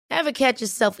Ever catch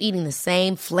yourself eating the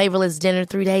same flavorless dinner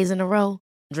 3 days in a row?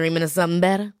 Dreaming of something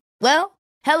better? Well,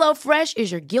 HelloFresh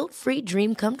is your guilt-free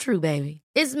dream come true, baby.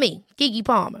 It's me, Keke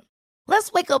Palmer.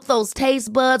 Let's wake up those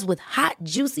taste buds with hot,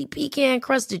 juicy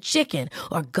pecan-crusted chicken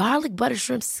or garlic butter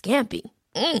shrimp scampi.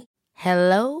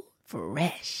 Hello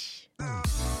Fresh.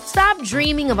 Stop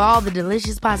dreaming of all the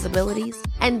delicious possibilities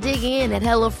and dig in at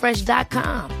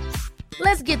HelloFresh.com.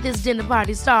 Let's get this dinner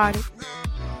party started.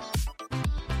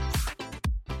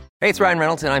 Hey, it's Ryan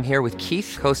Reynolds, and I'm here with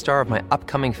Keith, co-star of my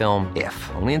upcoming film,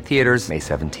 If, only in theaters May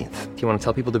 17th. Do you want to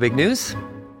tell people the big news?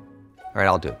 All right,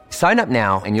 I'll do it. Sign up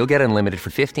now and you'll get unlimited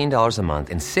for $15 a month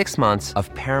and 6 months of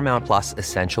Paramount Plus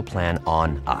Essential Plan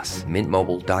on us.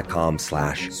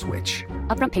 MintMobile.com/switch.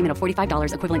 Upfront payment of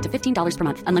 $45 equivalent to $15 per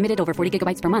month. Unlimited over 40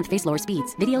 gigabytes per month. Face lower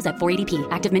speeds. Videos at 480p.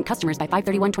 Active Mint customers by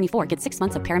 531.24 get 6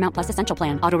 months of Paramount Plus Essential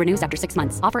Plan. Auto renews after 6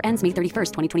 months. Offer ends May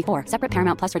 31st, 2024. Separate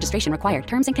Paramount Plus registration required.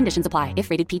 Terms and conditions apply if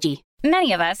rated PG.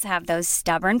 Many of us have those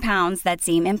stubborn pounds that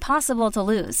seem impossible to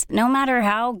lose, no matter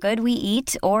how good we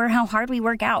eat or how hard we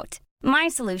work out. My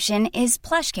solution is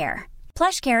PlushCare.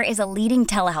 PlushCare is a leading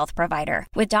telehealth provider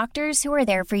with doctors who are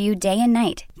there for you day and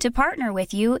night to partner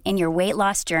with you in your weight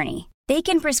loss journey. They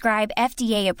can prescribe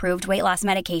FDA-approved weight loss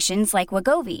medications like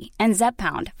Wegovy and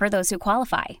Zepbound for those who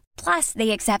qualify. Plus, they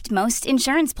accept most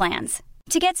insurance plans.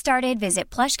 To get started,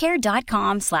 visit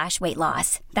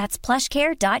plushcare.com/weightloss. That's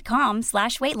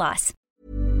plushcare.com/weightloss.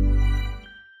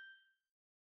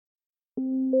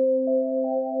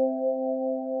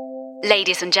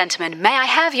 Ladies and gentlemen, may I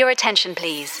have your attention,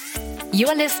 please? You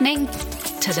are listening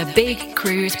to the Big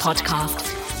Cruise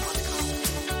Podcast.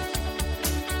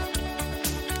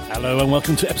 Hello and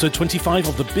welcome to episode 25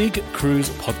 of the Big Cruise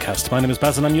Podcast. My name is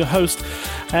Baz and I'm your host.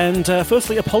 And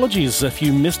firstly, apologies if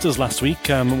you missed us last week.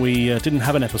 We didn't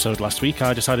have an episode last week.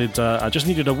 I decided I just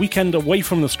needed a weekend away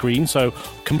from the screen, so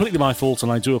completely my fault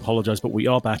and I do apologise, but we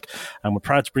are back and we're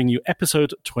proud to bring you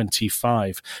episode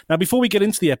 25. Now, before we get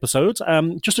into the episode,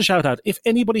 just a shout out. If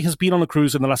anybody has been on a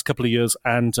cruise in the last couple of years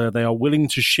and they are willing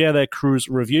to share their cruise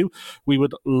review, we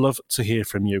would love to hear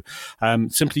from you.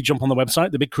 Simply jump on the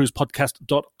website,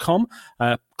 thebigcruisepodcast.com.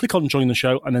 Click on join the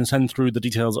show and then send through the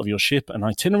details of your ship and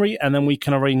itinerary, and then we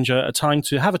can arrange a time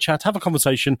to have a chat, have a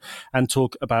conversation and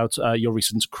talk about your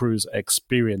recent cruise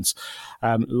experience.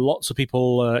 Lots of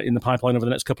people in the pipeline over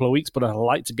the next couple of weeks, but I'd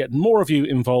like to get more of you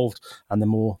involved, and the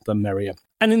more the merrier.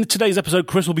 And in today's episode,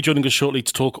 Chris will be joining us shortly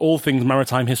to talk all things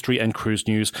maritime history and cruise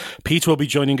news. Peter will be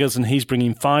joining us and he's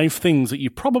bringing 5 things that you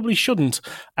probably shouldn't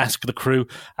ask the crew.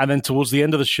 And then towards the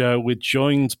end of the show, we're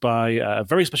joined by a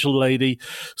very special lady.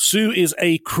 Sue is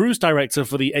a cruise director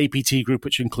for the APT group,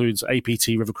 which includes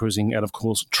APT River Cruising and, of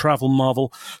course, Travel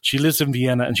Marvel. She lives in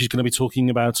Vienna and she's going to be talking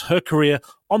about her career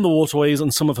on the waterways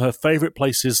and some of her favourite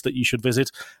places that you should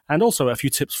visit, and also a few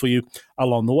tips for you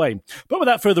along the way. But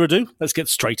without further ado, let's get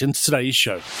straight into today's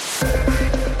show.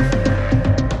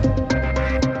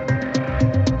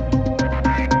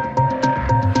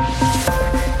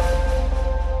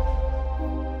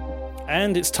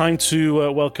 And it's time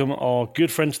to welcome our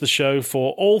good friend to the show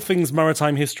for all things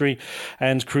maritime history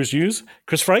and cruise news,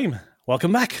 Chris Frame.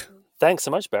 Welcome back. Thanks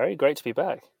so much, Barry. Great to be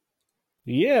back.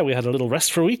 Yeah, we had a little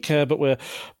rest for a week, but we're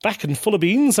back and full of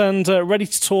beans and ready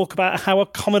to talk about how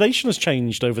accommodation has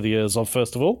changed over the years,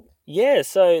 first of all. Yeah,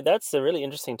 so that's a really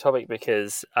interesting topic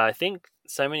because I think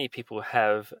so many people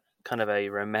have kind of a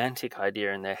romantic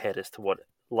idea in their head as to what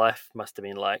life must have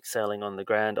been like sailing on the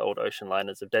grand old ocean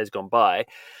liners of days gone by.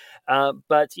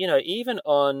 But, you know, even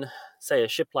on, say, a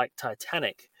ship like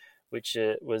Titanic, which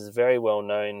was very well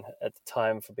known at the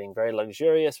time for being very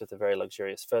luxurious, with a very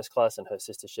luxurious first class, and her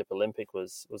sister ship Olympic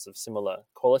was of similar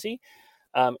quality.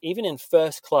 Even in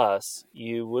first class,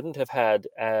 you wouldn't have had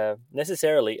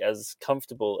necessarily as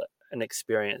comfortable an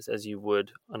experience as you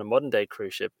would on a modern day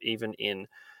cruise ship, even in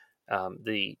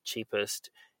the cheapest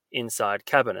inside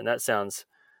cabin. And that sounds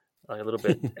like a little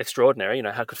bit extraordinary. You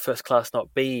know, how could first class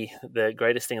not be the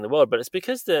greatest thing in the world? But it's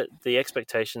because the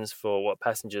expectations for what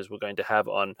passengers were going to have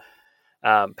on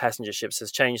passenger ships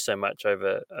has changed so much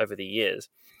over the years.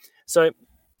 So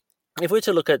if we're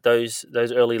to look at those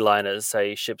early liners,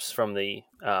 say ships from the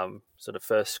sort of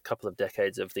first couple of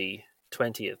decades of the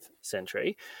 20th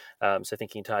century, so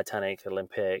thinking Titanic,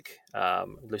 Olympic,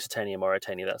 Lusitania,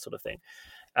 Mauretania, that sort of thing,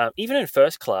 even in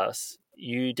first class,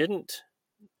 you didn't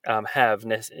have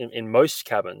in most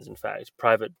cabins, in fact,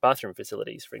 private bathroom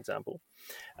facilities, for example.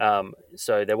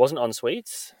 So there wasn't en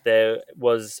suites. There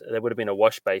would have been a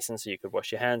wash basin, so you could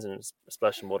wash your hands and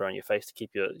splash some water on your face to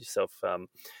keep yourself,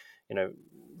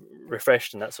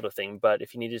 refreshed and that sort of thing. But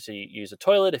if you needed to use a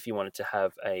toilet, if you wanted to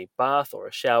have a bath or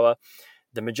a shower,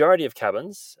 the majority of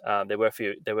cabins, there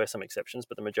were some exceptions,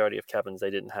 but the majority of cabins, they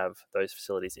didn't have those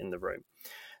facilities in the room.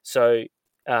 So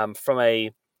from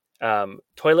a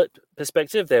toilet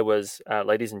perspective, there was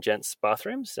ladies and gents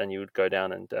bathrooms, and you would go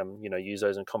down and use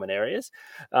those in common areas.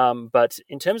 But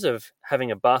in terms of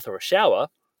having a bath or a shower,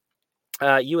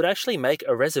 you would actually make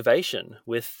a reservation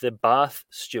with the bath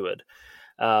steward,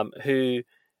 who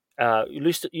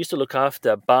used to look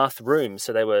after bath rooms.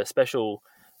 So they were special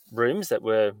rooms that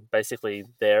were basically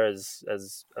there as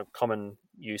common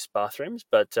use bathrooms.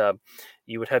 But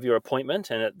you would have your appointment,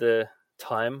 and at the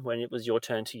time when it was your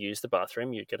turn to use the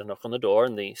bathroom, you'd get a knock on the door,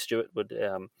 and the steward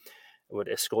would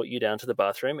escort you down to the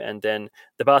bathroom, and then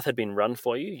the bath had been run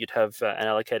for you. You'd have an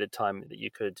allocated time that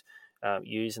you could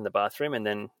use in the bathroom, and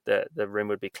then the room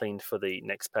would be cleaned for the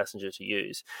next passenger to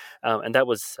use. And that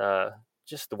was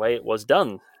just the way it was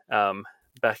done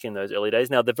back in those early days.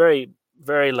 Now, the very,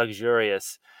 very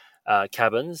luxurious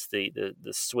cabins, the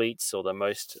suites or the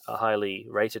most highly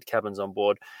rated cabins on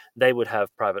board, they would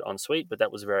have private ensuite, but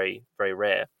that was very, very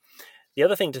rare. The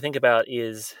other thing to think about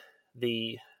is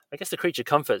the creature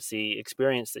comforts, the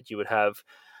experience that you would have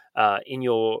in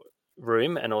your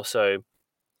room and also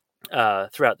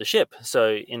throughout the ship.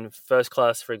 So in first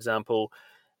class, for example,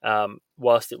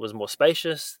 whilst it was more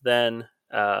spacious than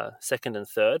second and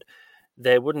third,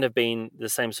 there wouldn't have been the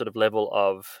same sort of level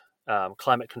of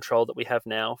climate control that we have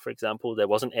now. For example, there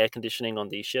wasn't air conditioning on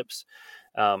these ships.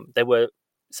 They were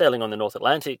sailing on the North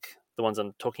Atlantic, the ones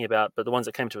I'm talking about, but the ones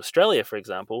that came to Australia, for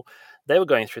example, they were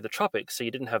going through the tropics, so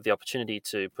you didn't have the opportunity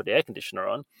to put the air conditioner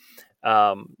on.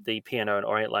 The P&O and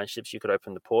Orient Line ships, you could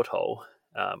open the porthole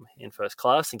in first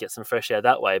class and get some fresh air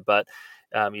that way, but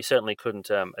you certainly couldn't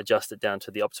adjust it down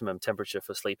to the optimum temperature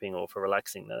for sleeping or for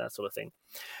relaxing, that sort of thing.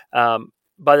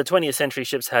 By the 20th century,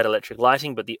 ships had electric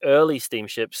lighting, but the early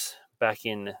steamships back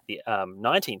in the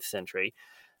 19th century,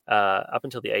 up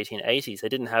until the 1880s, they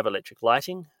didn't have electric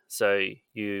lighting. So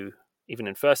even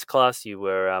in first class, you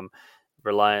were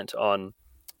reliant on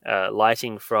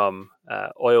lighting from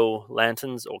oil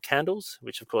lanterns or candles,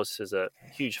 which of course is a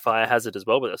huge fire hazard as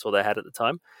well, but that's all they had at the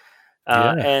time.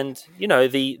 And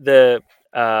the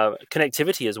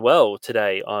connectivity as well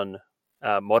today on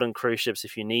modern cruise ships,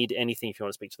 if you need anything, if you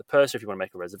want to speak to the purser, if you want to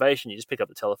make a reservation, you just pick up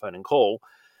the telephone and call.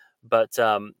 But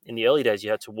in the early days,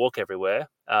 you had to walk everywhere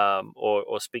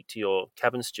or speak to your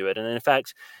cabin steward. And in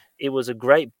fact, it was a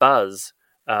great buzz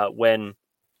when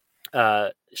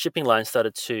shipping lines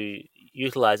started to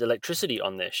utilize electricity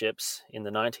on their ships in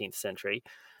the 19th century.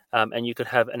 And you could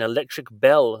have an electric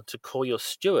bell to call your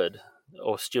steward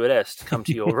or stewardess to come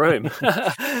to your room.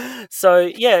 So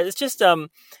yeah, it's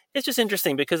just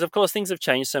interesting because of course things have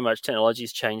changed so much,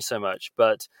 technology's changed so much,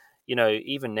 but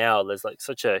even now there's like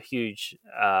such a huge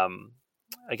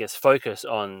focus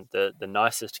on the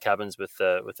nicest cabins with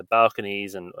the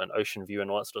balconies and ocean view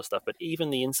and all that sort of stuff. But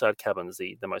even the inside cabins,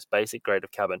 the most basic grade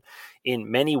of cabin,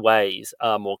 in many ways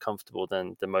are more comfortable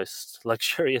than the most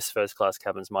luxurious first class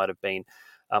cabins might have been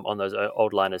on those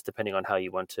old liners, depending on how you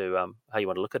want to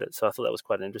look at it. So I thought that was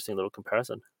quite an interesting little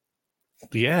comparison.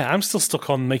 Yeah, I'm still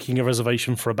stuck on making a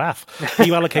reservation for a bath. Are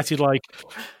you allocated like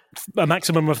a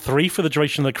maximum of 3 for the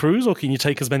duration of the cruise, or can you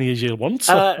take as many as you want?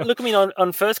 Look, I mean,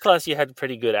 on first class, you had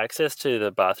pretty good access to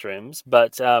the bathrooms,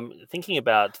 but thinking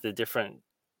about the different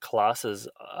classes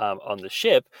on the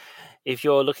ship, if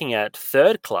you're looking at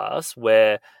third class,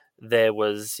 where there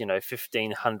was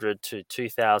 1,500 to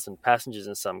 2,000 passengers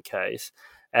in some case,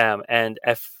 and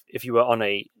if you were on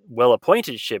a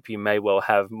well-appointed ship, you may well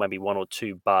have maybe 1 or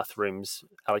 2 bathrooms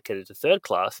allocated to third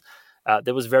class.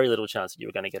 There was very little chance that you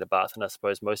were going to get a bath, and I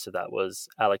suppose most of that was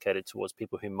allocated towards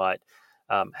people who might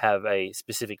have a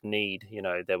specific need.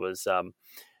 There was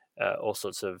all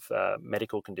sorts of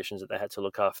medical conditions that they had to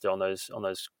look after on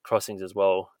those crossings as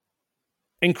well.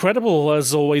 Incredible,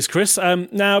 as always, Chris.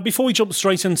 Now, before we jump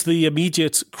straight into the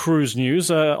immediate cruise news,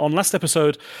 on last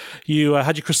episode, you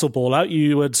had your crystal ball out.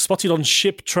 You had spotted on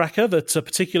Ship Tracker that a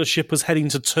particular ship was heading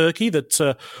to Turkey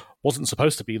that wasn't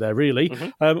supposed to be there, really.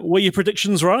 Mm-hmm. Were your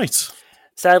predictions right?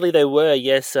 Sadly, they were,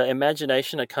 yes.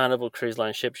 Imagination, a Carnival Cruise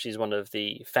Line ship, she's one of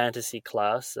the fantasy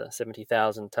class,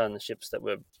 70,000-ton ships that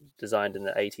were designed in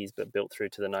the 80s but built through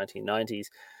to the 1990s.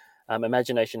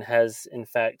 Imagination has, in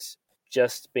fact,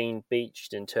 just been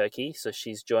beached in Turkey, so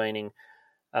she's joining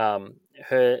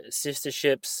her sister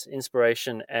ships,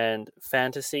 Inspiration and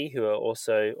Fantasy, who are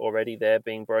also already there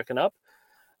being broken up.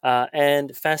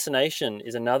 And Fascination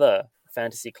is another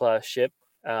fantasy class ship,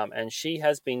 and she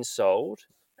has been sold.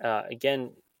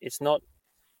 Again, it's not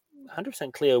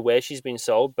 100% clear where she's been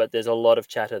sold, but there's a lot of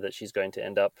chatter that she's going to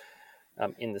end up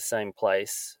in the same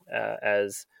place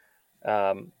as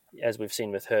as we've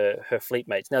seen with her fleet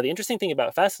mates. Now, the interesting thing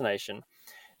about Fascination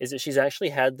is that she's actually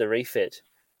had the refit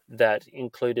that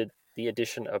included the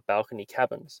addition of balcony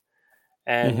cabins.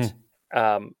 And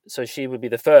so she would be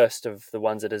the first of the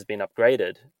ones that has been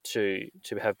upgraded to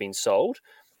have been sold.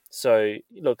 So,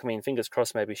 look, I mean, fingers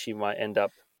crossed, maybe she might end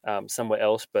up somewhere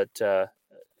else. But,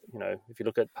 if you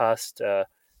look at past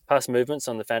movements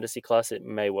on the fantasy class, it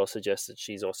may well suggest that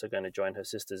she's also going to join her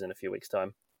sisters in a few weeks'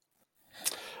 time.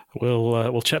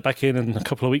 We'll check back in a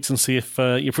couple of weeks and see if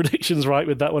your prediction's right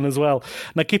with that one as well.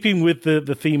 Now, keeping with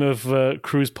the theme of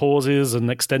cruise pauses and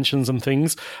extensions and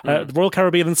things, the Royal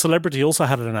Caribbean and Celebrity also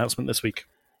had an announcement this week.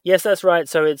 Yes, that's right.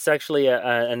 So it's actually an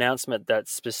announcement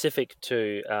that's specific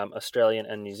to Australian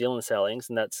and New Zealand sailings,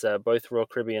 and that's both Royal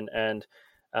Caribbean and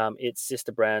its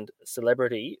sister brand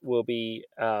Celebrity will be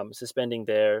suspending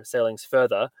their sailings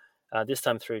further, this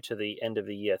time through to the end of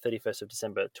the year, 31st of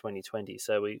December 2020.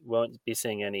 So we won't be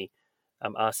seeing any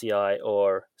RCI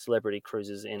or Celebrity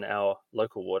cruises in our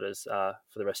local waters for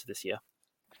the rest of this year.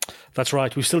 That's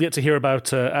right. We've still yet to hear about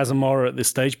Azamara at this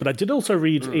stage, but I did also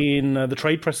read in the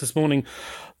trade press this morning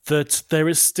that there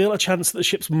is still a chance that the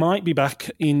ships might be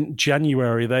back in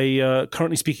January. They are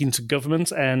currently speaking to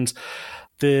government, and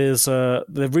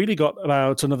they've really got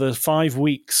about another 5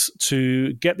 weeks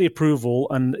to get the approval,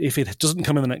 and if it doesn't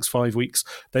come in the next 5 weeks,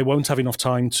 they won't have enough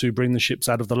time to bring the ships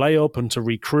out of the layup and to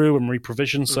recrew and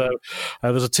reprovision. So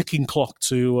there's a ticking clock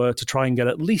to try and get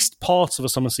at least part of a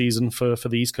summer season for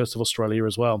the east coast of Australia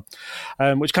as well,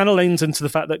 which kind of leans into the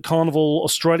fact that Carnival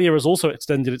Australia has also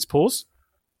extended its pause.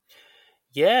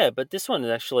 Yeah, but this one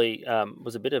actually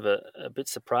was a bit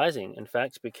surprising, in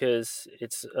fact, because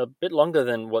it's a bit longer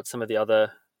than what some of the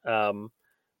other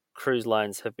cruise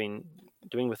lines have been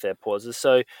doing with their pauses.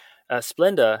 So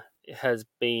Splendor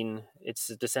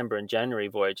its December and January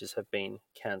voyages have been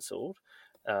cancelled.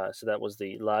 So that was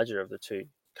the larger of the two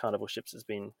Carnival ships that's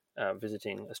been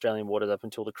visiting Australian waters up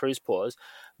until the cruise pause.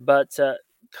 But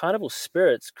Carnival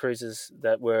Spirit's cruises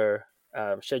that were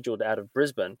scheduled out of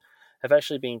Brisbane have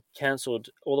actually been cancelled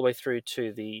all the way through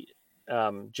to the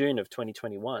June of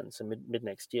 2021, so mid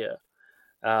next year.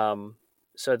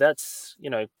 So that's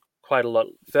quite a lot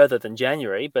further than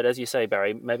January. But as you say,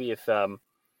 Barry, maybe if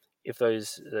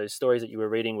those stories that you were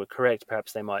reading were correct,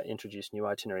 perhaps they might introduce new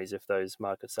itineraries if those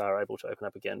markets are able to open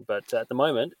up again. But at the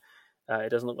moment,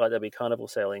 it doesn't look like there'll be Carnival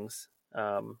sailings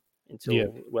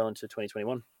until well into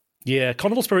 2021. Yeah,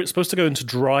 Carnival Spirit's supposed to go into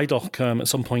dry dock at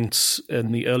some point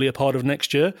in the earlier part of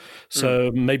next year.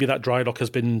 So maybe that dry dock has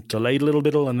been delayed a little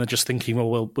bit, and they're just thinking,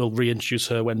 well, we'll reintroduce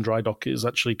her when dry dock is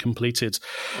actually completed.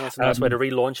 Well, that's a nice way to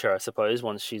relaunch her, I suppose,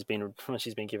 once she's been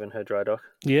given her dry dock.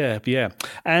 Yeah.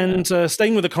 And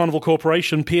staying with the Carnival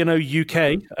Corporation, P&O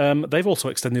UK, they've also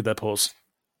extended their pause.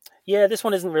 Yeah, this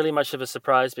one isn't really much of a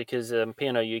surprise because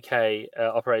P&O UK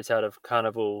operates out of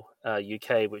Carnival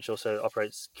UK, which also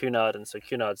operates Cunard, and so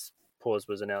Cunard's pause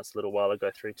was announced a little while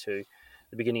ago through to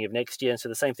the beginning of next year, and so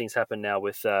the same things happen now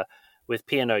with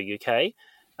P&O UK.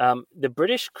 The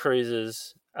British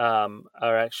cruises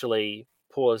are actually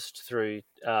paused through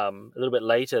a little bit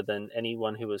later than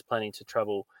anyone who was planning to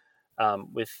travel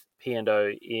with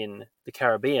P&O in the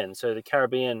Caribbean. So the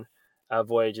Caribbean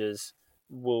voyages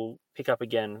will pick up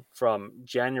again from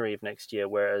January of next year,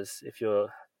 whereas if you're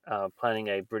planning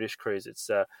a British cruise, it's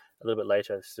a little bit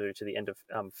later through to the end of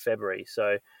February.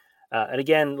 So, and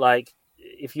again, like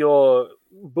if you're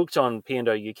booked on P&O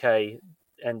UK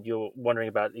and you're wondering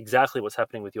about exactly what's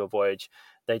happening with your voyage,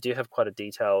 they do have quite a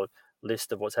detailed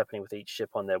list of what's happening with each ship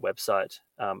on their website.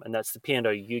 And that's the P&O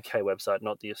UK website,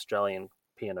 not the Australian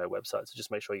P&O website. So just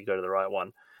make sure you go to the right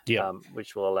one,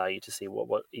 which will allow you to see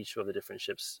what each of the different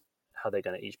ships, how they're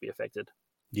going to each be affected.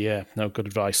 Yeah, no, good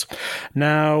advice.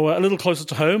 Now, a little closer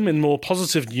to home, in more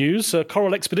positive news,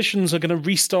 Coral Expeditions are going to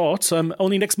restart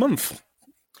only next month.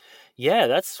 Yeah,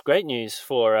 that's great news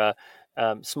for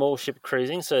small ship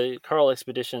cruising. So Coral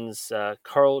Expeditions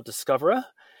Coral Discoverer,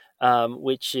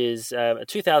 which is a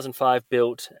 2005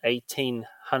 built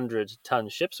 1,800-ton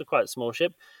ship, so quite a small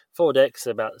ship. 4 decks,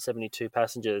 about 72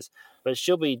 passengers. But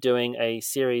she'll be doing a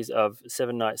series of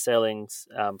 7-night sailings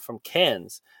from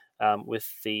Cairns,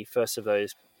 with the first of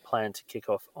those planned to kick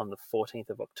off on the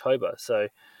 14th of October. So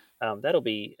that'll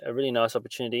be a really nice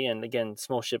opportunity. And again,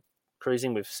 small ship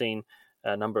cruising, we've seen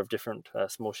a number of different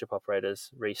small ship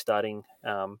operators restarting.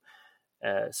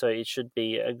 So it should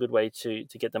be a good way to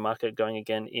get the market going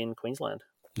again in Queensland.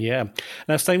 Yeah.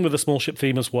 Now, staying with the small ship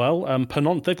theme as well,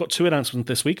 Pennant, they've got 2 announcements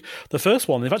this week. The first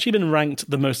one, they've actually been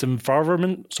ranked the most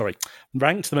environmentally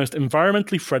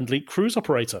friendly cruise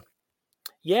operator.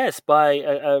 Yes, by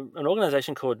an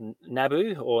organisation called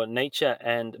NABU, or Nature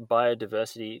and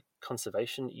Biodiversity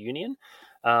Conservation Union.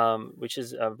 which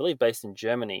is, I believe, based in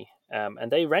Germany.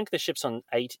 And they rank the ships on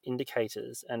 8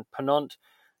 indicators, and Ponant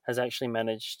has actually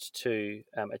managed to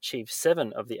achieve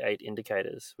 7 of the 8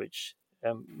 indicators, which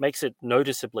makes it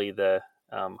noticeably the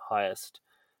highest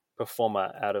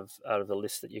performer out of the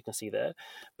list that you can see there.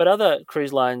 But other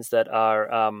cruise lines that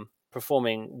are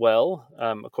performing well,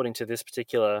 according to this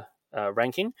particular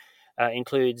ranking,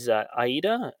 includes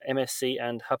AIDA, MSC,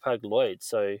 and Hapag-Lloyd.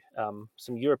 So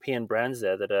some European brands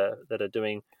there that are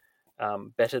doing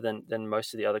better than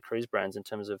most of the other cruise brands in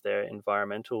terms of their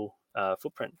environmental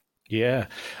footprint. Yeah,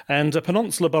 and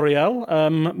Peninsula Boreal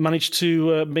managed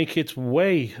to make its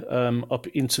way up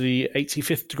into the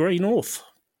 85th degree north.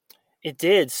 It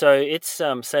did. So it's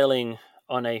sailing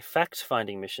on a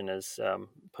fact-finding mission, as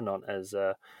Ponant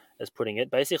as putting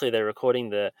it. Basically, they're recording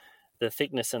the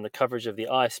thickness and the coverage of the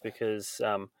ice because,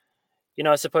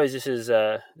 I suppose this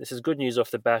is good news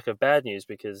off the back of bad news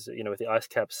because, with the ice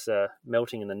caps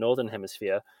melting in the northern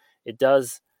hemisphere, it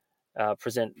does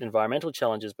present environmental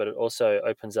challenges, but it also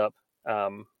opens up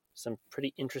some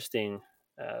pretty interesting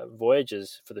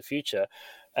voyages for the future.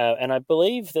 And I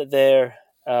believe that their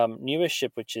newest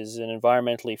ship, which is an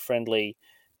environmentally friendly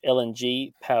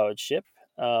LNG powered ship,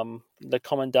 the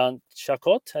Commandant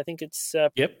Charcot, I think its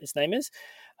name is.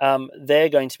 They're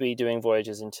going to be doing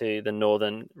voyages into the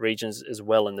northern regions as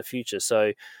well in the future.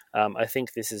 So I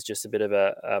think this is just a bit of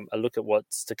a look at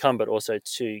what's to come, but also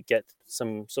to get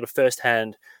some sort of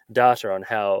first-hand data on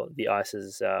how the ice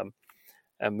is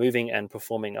moving and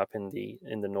performing up in the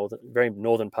very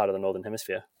northern part of the northern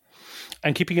hemisphere.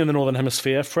 And keeping in the Northern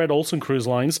Hemisphere, Fred Olsen Cruise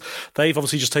Lines, they've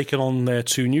obviously just taken on their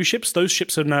 2 new ships. Those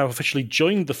ships have now officially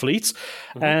joined the fleet,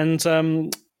 and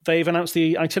they've announced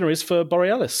the itineraries for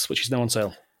Borealis, which is now on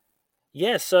sale.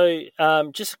 Yeah, so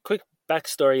just a quick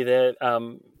backstory there.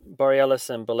 Borealis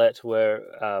and Bolette were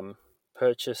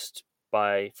purchased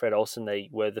by Fred Olsen. They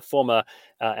were the former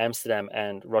Amsterdam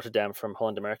and Rotterdam from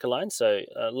Holland America Line, so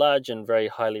large and very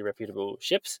highly reputable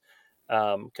ships.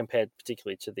 Compared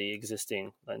particularly to the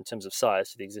existing, in terms of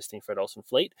size, to the existing Fred Olsen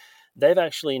fleet. They've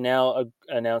actually now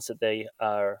announced that they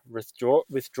are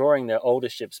withdrawing their older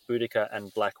ships, Boudica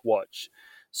and Black Watch.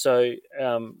 So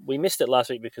we missed it last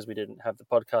week because we didn't have the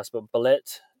podcast, but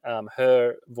Bolette,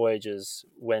 her voyages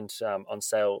went on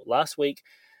sale last week.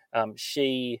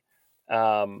 She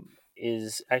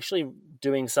is actually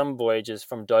doing some voyages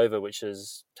from Dover, which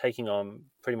is taking on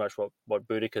pretty much what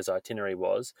Boudica's itinerary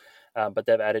was, but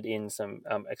they've added in some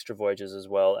extra voyages as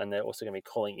well, and they're also going to be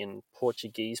calling in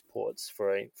Portuguese ports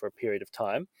for a period of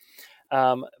time.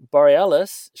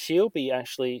 Borealis, she'll be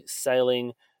actually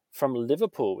sailing from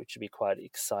Liverpool, which would be quite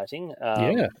exciting.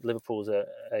 Liverpool's a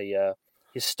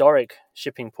historic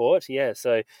shipping port,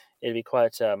 so it'd be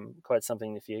quite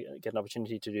something if you get an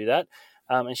opportunity to do that.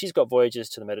 And she's got voyages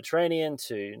to the Mediterranean,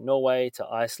 to Norway, to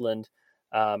Iceland,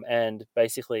 and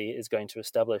basically is going to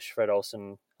establish Fred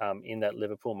Olsen in that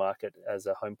Liverpool market as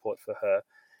a home port for her.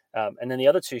 And then the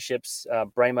other 2 ships,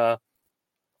 Braemar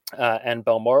and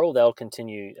Balmoral, they'll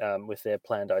continue with their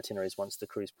planned itineraries once the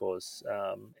cruise pause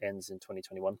ends in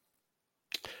 2021.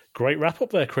 Great wrap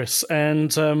up there, Chris.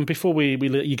 And before we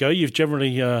let you go, you've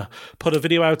generally put a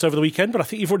video out over the weekend, but I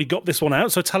think you've already got this one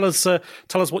out. So tell us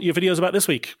what your video is about this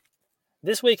week.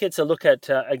 This week, it's a look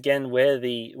at again where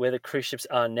the cruise ships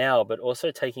are now, but also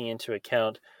taking into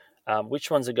account which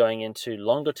ones are going into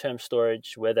longer term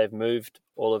storage, where they've moved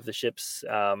all of the ships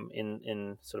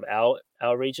in sort of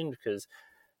our region, because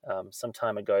some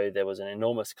time ago there was an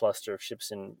enormous cluster of ships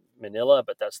in Manila,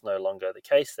 but that's no longer the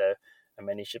case. There are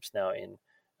many ships now in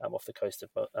off the coast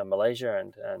of Malaysia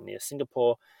and near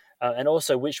Singapore, and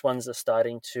also which ones are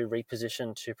starting to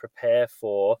reposition to prepare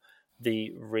for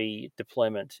the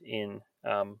redeployment in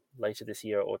later this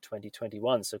year or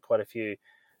 2021. So quite a few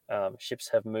ships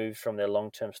have moved from their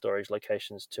long-term storage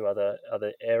locations to other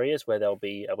areas where they'll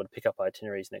be able to pick up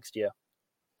itineraries next year.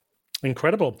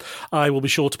 Incredible. I will be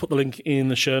sure to put the link in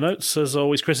the show notes. As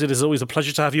always, Chris, it is always a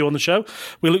pleasure to have you on the show.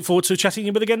 We look forward to chatting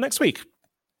you with again next week.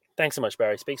 Thanks so much,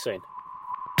 Barry. Speak soon.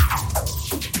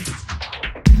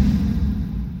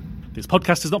 This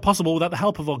podcast is not possible without the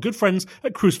help of our good friends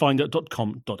at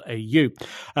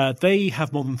cruisefinder.com.au. They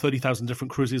have more than 30,000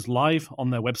 different cruises live on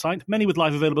their website, many with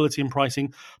live availability and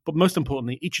pricing, but most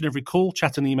importantly, each and every call,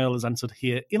 chat and email is answered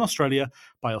here in Australia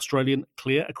by Australian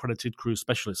Clear accredited cruise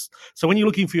specialists. So when you're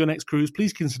looking for your next cruise,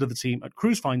 please consider the team at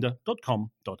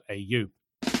cruisefinder.com.au.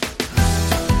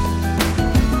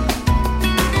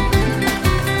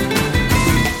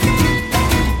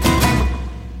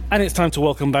 And it's time to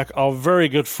welcome back our very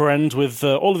good friend with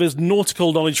all of his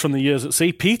nautical knowledge from the years at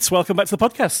sea. Pete, welcome back to the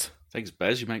podcast. Thanks,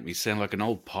 Baz. You make me sound like an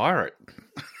old pirate.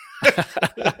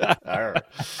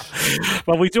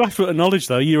 Well, we do have to acknowledge,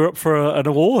 though, you're up for an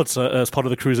award as part of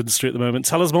the cruise industry at the moment.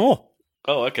 Tell us more.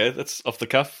 Oh, okay. That's off the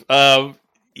cuff.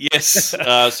 Yes.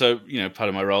 So, part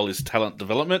of my role is talent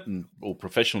development or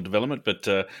professional development, but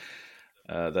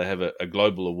they have a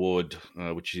global award,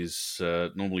 which is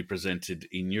normally presented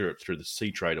in Europe through the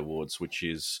Sea Trade Awards, which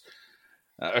is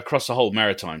across the whole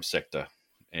maritime sector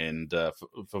and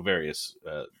for various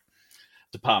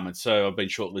departments. So I've been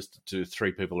shortlisted to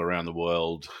 3 people around the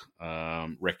world,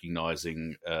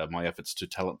 recognising my efforts to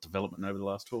talent development over the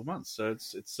last 12 months. So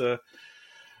it's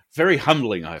very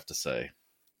humbling, I have to say.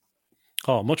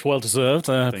 Oh, much well-deserved.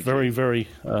 Very, very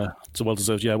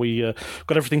well-deserved. Yeah, we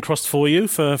got everything crossed for you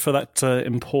for that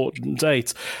important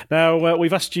date. Now,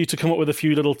 we've asked you to come up with a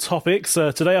few little topics.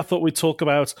 Today, I thought we'd talk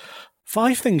about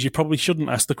 5 things you probably shouldn't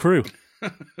ask the crew.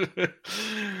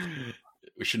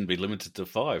 We shouldn't be limited to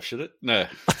 5, should it? No.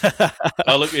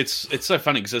 Oh, look, it's so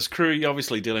funny because as crew, you're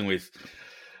obviously dealing with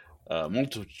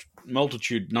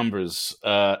multitude numbers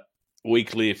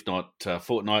weekly, if not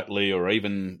fortnightly, or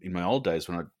even in my old days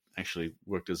when I actually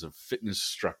worked as a fitness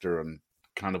instructor on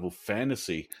Carnival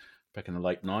Fantasy back in the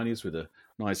late 90s with a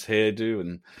nice hairdo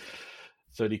and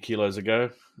 30 kilos ago.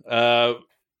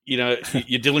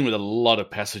 You're dealing with a lot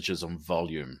of passages on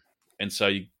volume. And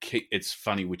so it's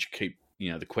funny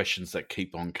the questions that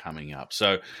keep on coming up.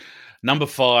 So number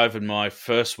 5 and my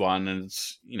first one, and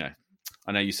it's,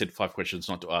 I know you said 5 questions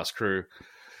not to ask crew.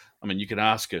 I mean, you can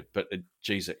ask it, but it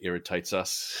irritates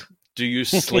us. Do you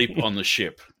sleep on the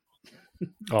ship?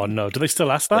 Oh, no. Do they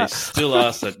still ask that? They still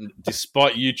ask that.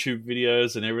 Despite YouTube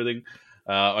videos and everything,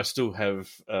 I still have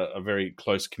a very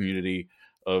close community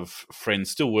of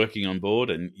friends still working on board.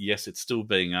 And yes, it's still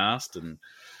being asked. And,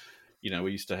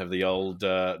 we used to have the old,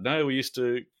 we used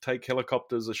to take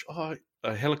helicopters,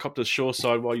 a helicopter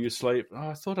shoreside while you sleep. Oh,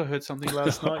 I thought I heard something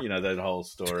last night. That whole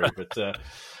story. But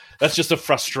that's just a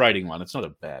frustrating one. It's not a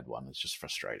bad one. It's just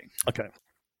frustrating. Okay.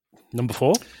 Number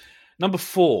 4? Number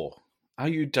 4. Are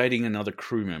you dating another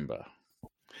crew member?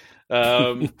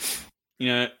 Again,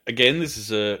 this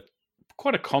is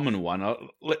quite a common one.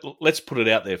 Let's put it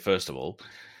out there first of all.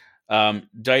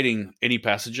 Dating any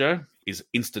passenger is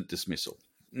instant dismissal.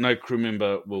 No crew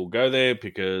member will go there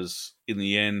because in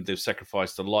the end, they've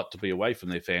sacrificed a lot to be away from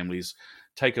their families,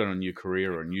 take on a new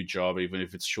career or a new job, even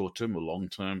if it's short-term or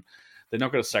long-term. They're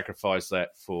not going to sacrifice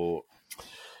that for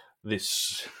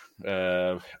this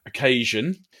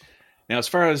occasion. Now, as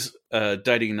far as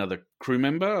dating another crew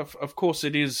member, of course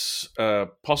it is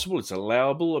possible. It's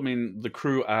allowable. I mean, the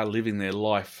crew are living their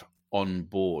life on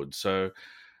board. So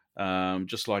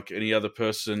just like any other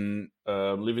person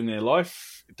living their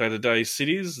life, day-to-day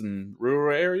cities and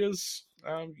rural areas,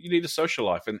 you need a social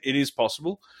life, and it is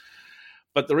possible.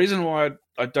 But the reason why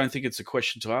I don't think it's a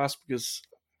question to ask, because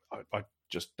I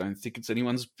just don't think it's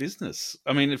anyone's business.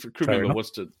 I mean, if a crew member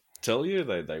wants to tell you,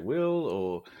 they will,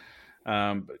 or...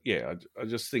 but yeah, I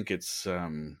just think it's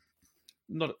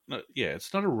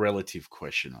it's not a relative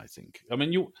question, I think. I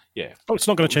mean, Oh, it's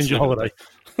not going to change your holiday.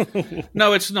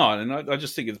 No, it's not. And I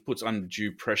just think it puts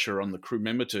undue pressure on the crew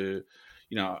member to,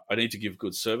 I need to give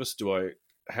good service. Do I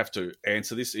have to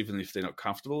answer this even if they're not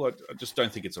comfortable? I just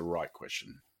don't think it's a right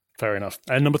question. Fair enough.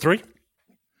 And number 3?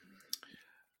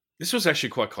 This was actually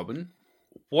quite common.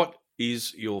 What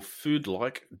is your food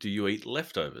like? Do you eat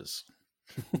leftovers?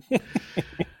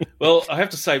 Well, I have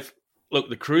to say, look,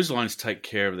 the cruise lines take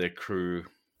care of their crew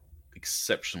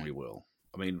exceptionally well.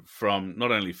 I mean, from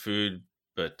not only food,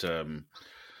 but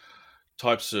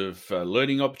types of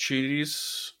learning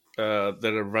opportunities that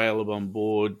are available on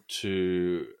board,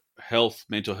 to health,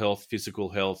 mental health, physical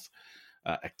health,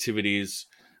 activities.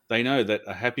 They know that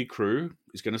a happy crew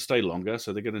is going to stay longer,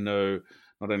 so they're going to know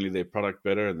not only their product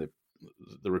better and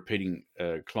the repeating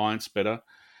clients better.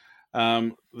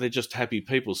 They're just happy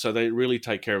people, so they really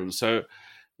take care of them. So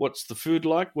what's the food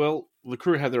like? Well, the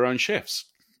crew have their own chefs,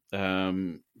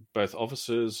 both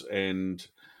officers and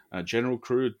general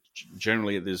crew.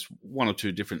 Generally, there's 1 or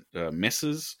 2 different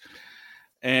messes,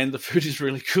 and the food is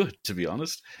really good, to be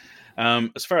honest.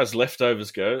 As far as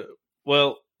leftovers go,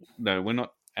 well, no, we're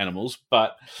not animals,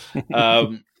 but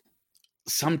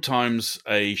sometimes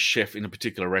a chef in a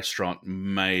particular restaurant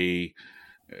may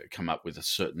come up with a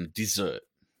certain dessert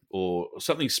or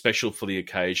something special for the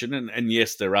occasion. And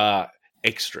yes, there are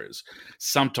extras.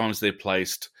 Sometimes they're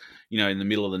placed, in the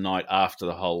middle of the night after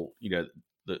the whole,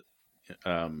 the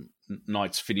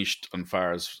night's finished as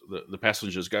far as the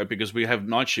passengers go, because we have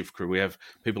night shift crew. We have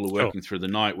people who are working through the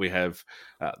night. We have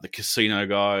the casino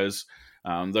guys,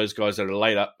 those guys that are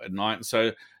late up at night. And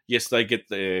so, yes, they get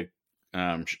their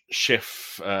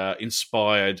chef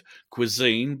inspired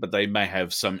cuisine, but they may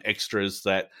have some extras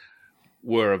that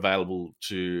were available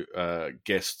to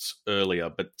guests earlier,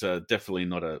 but definitely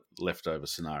not a leftover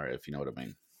scenario, if you know what I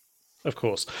mean. Of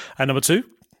course. And number 2?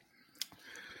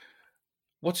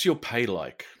 What's your pay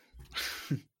like?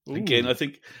 Again, I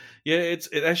think,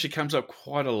 it actually comes up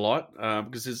quite a lot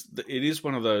because it is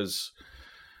one of those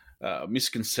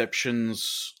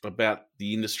misconceptions about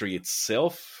the industry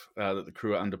itself, that the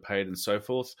crew are underpaid and so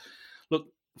forth. Look,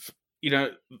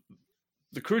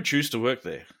 the crew choose to work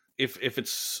there. If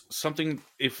it's something,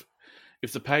 if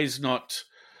the pay is not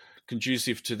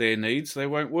conducive to their needs, they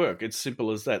won't work. It's simple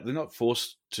as that. They're not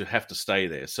forced to have to stay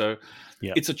there. So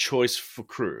it's a choice for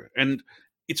crew, and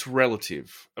it's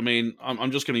relative. I mean,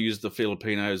 I'm just going to use the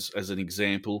Filipinos as an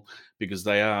example because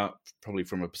they are probably,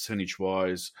 from a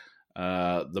percentage-wise,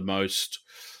 the most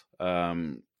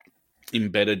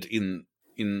embedded in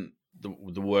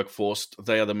the workforce.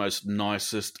 They are the most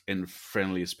nicest and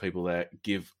friendliest people that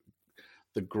give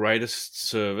the greatest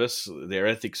service. Their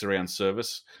ethics around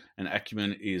service and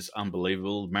acumen is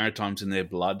unbelievable. Maritime's in their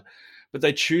blood, but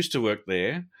they choose to work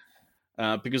there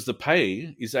because the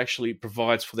pay is actually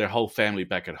provides for their whole family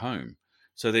back at home.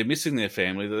 So they're missing their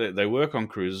family. They work on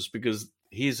cruises because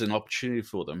here's an opportunity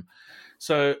for them.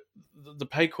 So the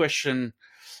pay question,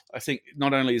 I think,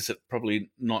 not only is it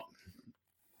probably not,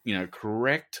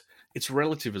 correct, it's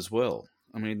relative as well.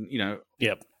 I mean,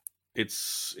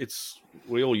 it's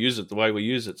we all use it the way we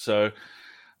use it. So,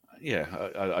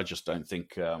 I just don't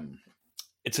think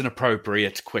it's an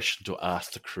appropriate question to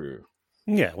ask the crew.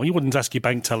 Yeah, well, you wouldn't ask your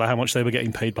bank teller how much they were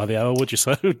getting paid by the hour, would you?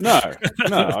 So no,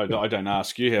 I don't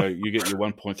ask you how you get your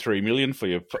 1.3 million for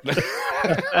your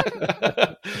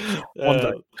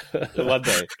one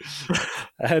day.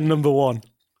 And number 1.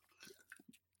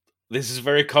 This is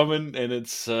very common, and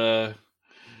it's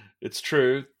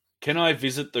true. Can I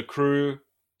visit the crew ...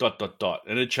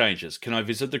 And it changes. Can I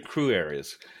visit the crew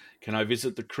areas? Can I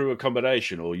visit the crew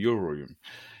accommodation or your room?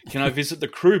 Can I visit the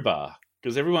crew bar?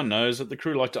 Because everyone knows that the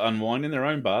crew like to unwind in their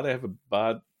own bar. They have a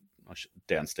bar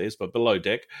downstairs, but below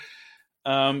deck,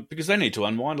 because they need to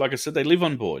unwind. Like I said, they live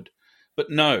on board.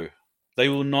 But no, they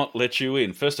will not let you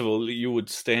in. First of all, you would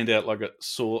stand out like a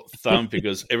sore thumb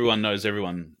because everyone knows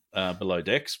everyone below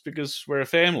decks, because we're a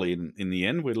family in the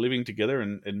end. We're living together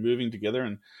and moving together,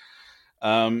 and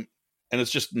it's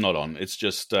just not on. It's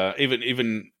just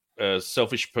even a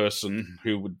selfish person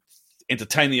who would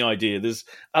entertain the idea. There's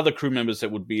other crew members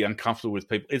that would be uncomfortable with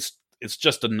people. It's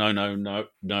just a no.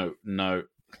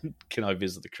 Can I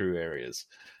visit the crew areas?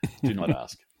 Do not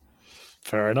ask.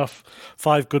 Fair enough.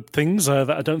 5 good things that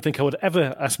I don't think I would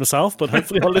ever ask myself, but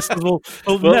hopefully our listeners will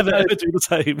never ever do the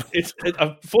same.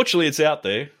 Unfortunately, it's out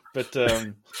there, but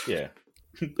yeah.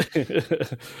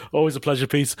 Always a pleasure,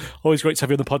 Pete. Always great to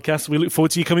have you on the podcast. We look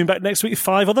forward to you coming back next week with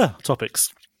 5 other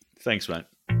topics. Thanks, mate.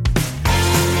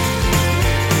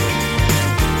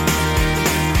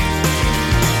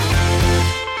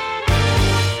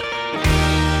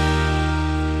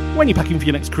 When you're packing for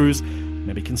your next cruise,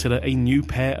 maybe consider a new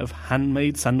pair of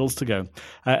handmade sandals to go.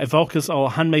 Evoca's are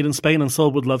handmade in Spain and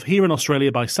sold with love here in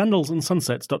Australia by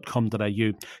sandalsandsunsets.com.au.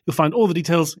 You'll find all the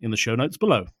details in the show notes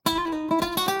below.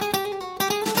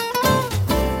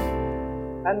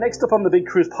 And next up on the Big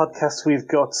Cruise podcast, we've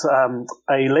got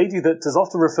a lady that is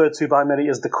often referred to by many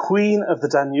as the Queen of the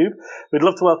Danube. We'd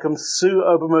love to welcome Sue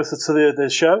Obermoser to the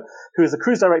show, who is the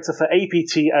Cruise Director for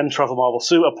APT and Travel Marvel.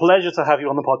 Sue, a pleasure to have you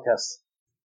on the podcast.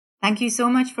 Thank you so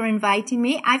much for inviting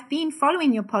me. I've been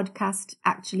following your podcast,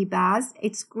 actually, Baz.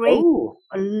 It's great. Ooh.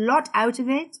 A lot out of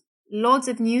it. Loads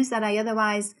of news that I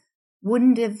otherwise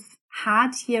wouldn't have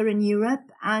had here in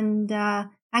Europe. And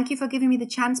thank you for giving me the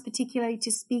chance, particularly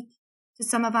to speak to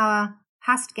some of our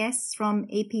past guests from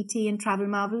APT and Travel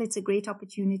Marvel. It's a great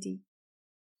opportunity.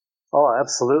 Oh,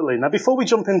 absolutely. Now, before we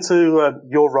jump into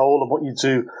your role and what you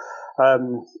do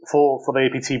for the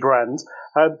APT brand,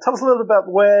 tell us a little bit about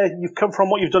where you've come from,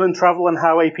 what you've done in travel, and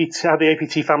how the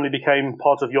APT family became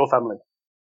part of your family.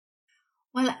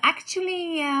 Well,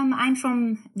 actually, I'm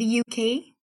from the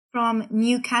UK, from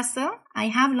Newcastle. I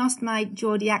have lost my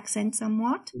Geordie accent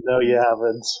somewhat. No, you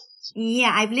haven't.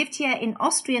 Yeah, I've lived here in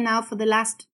Austria now for the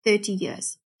last 30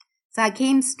 years. So I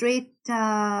came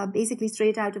basically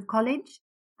straight out of college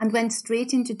and went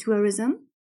straight into tourism.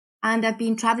 And I've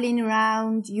been traveling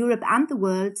around Europe and the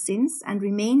world since and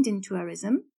remained in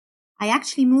tourism. I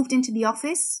actually moved into the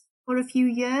office for a few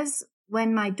years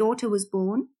when my daughter was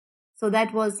born. So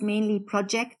that was mainly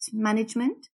project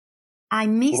management. I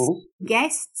miss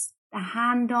guests, the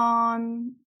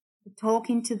hand-on, the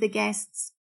talking to the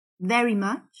guests very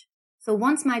much. So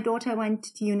once my daughter went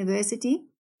to university,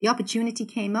 the opportunity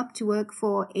came up to work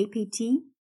for APT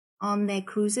on their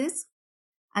cruises.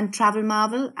 and Travel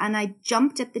Marvel, and I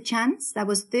jumped at the chance. That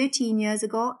was 13 years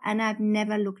ago, and I've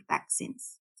never looked back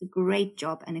since. It's a great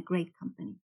job and a great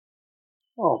company.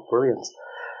 Oh, brilliant.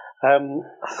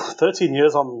 13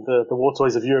 years on the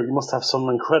waterways of Europe, you must have some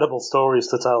incredible stories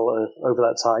to tell over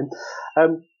that time.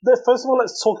 First of all,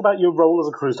 let's talk about your role as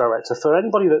a cruise director. For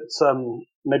anybody that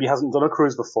maybe hasn't done a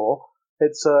cruise before,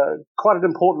 it's quite an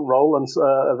important role and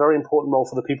a very important role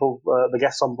for the people, the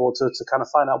guests on board to kind of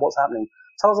find out what's happening.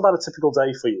 Tell us about a typical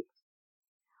day for you.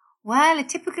 Well, a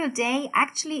typical day,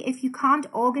 actually, if you can't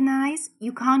organize,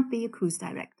 you can't be a cruise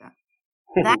director.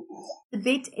 That's the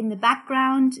bit in the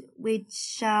background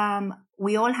which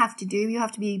we all have to do. You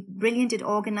have to be brilliant at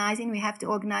organizing. We have to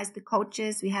organize the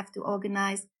coaches. We have to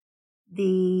organize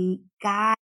the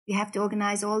guides. We have to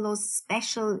organize all those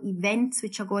special events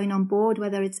which are going on board,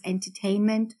 whether it's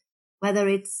entertainment, whether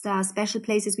it's special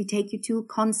places we take you to,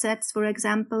 concerts, for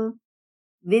example,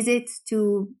 visits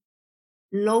to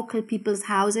local people's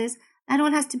houses. That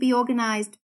all has to be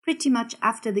organized pretty much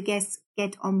after the guests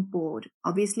get on board.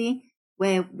 Obviously,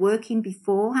 we're working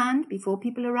beforehand, before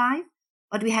people arrive,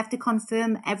 but we have to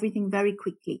confirm everything very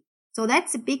quickly. So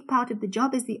that's a big part of the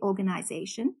job, is the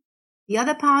organization. The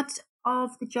other part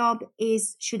of the job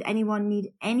is, should anyone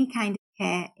need any kind of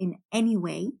care in any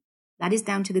way, that is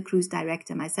down to the cruise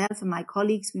director. Myself and my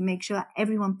colleagues, we make sure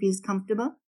everyone feels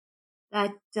comfortable,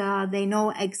 that they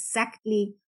know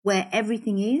exactly where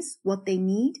everything is, what they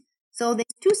need. So there's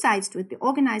two sides to it, the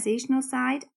organizational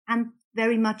side and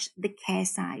very much the care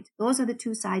side. Those are the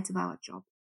two sides of our job.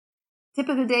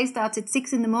 Typical day starts at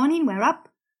 6 a.m. We're up,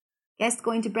 guests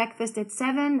going to breakfast at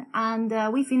 7,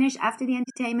 and we finish after the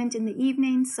entertainment in the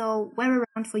evening. So we're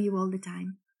around for you all the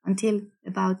time until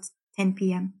about 10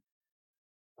 p.m.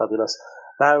 Fabulous.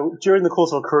 Now, during the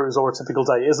course of a cruise or a typical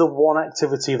day, is there one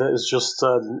activity that is just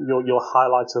your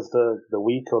highlight of the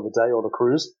week or the day or the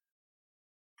cruise?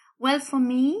 Well, for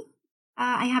me,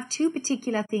 I have two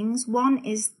particular things. One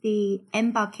is the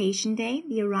embarkation day,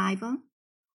 the arrival.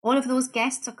 All of those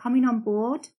guests are coming on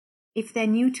board. If they're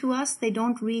new to us, they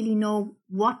don't really know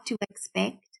what to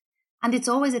expect. And it's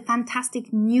always a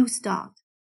fantastic new start.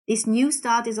 This new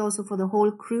start is also for the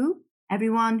whole crew,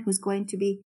 everyone who's going to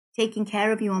be taking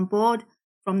care of you on board,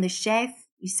 from the chef,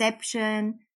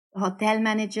 reception, the hotel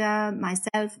manager,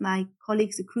 myself, my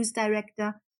colleagues, the cruise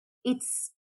director.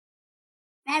 It's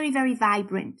very, very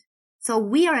vibrant. So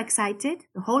we are excited.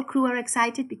 The whole crew are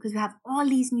excited because we have all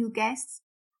these new guests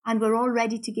and we're all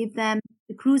ready to give them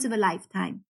the cruise of a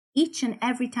lifetime. Each and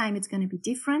every time it's going to be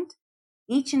different.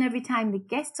 Each and every time the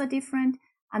guests are different.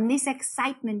 And this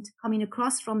excitement coming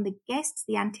across from the guests,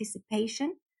 the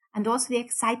anticipation, and also the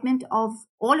excitement of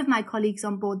all of my colleagues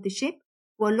on board the ship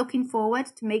who are looking forward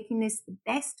to making this the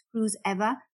best cruise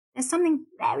ever. There's something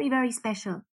very, very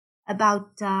special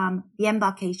about the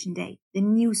embarkation day, the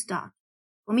new start.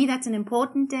 For me, that's an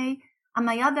important day. And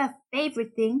my other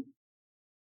favorite thing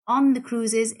on the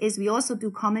cruises is we also do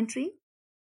commentary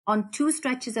on two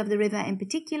stretches of the river in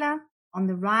particular, on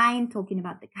the Rhine, talking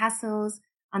about the castles,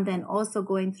 and then also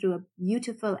going through a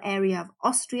beautiful area of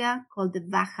Austria called the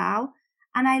Wachau.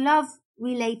 And I love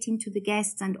relating to the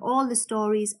guests and all the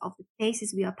stories of the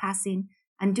places we are passing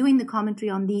and doing the commentary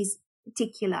on these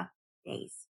particular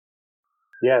days.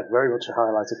 Yeah, very much a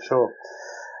highlight, for sure.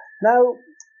 Now,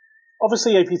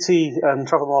 obviously APT and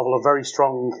Travel Marvel are very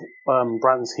strong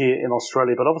brands here in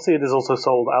Australia, but obviously it is also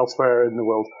sold elsewhere in the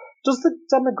world. Does the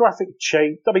demographic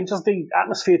change, does the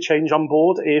atmosphere change on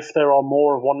board if there are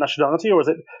more of one nationality, or is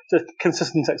it just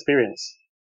consistent experience?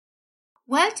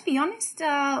 Well, to be honest,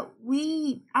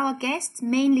 our guests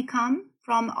mainly come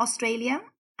from Australia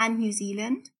and New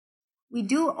Zealand. We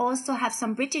do also have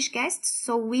some British guests,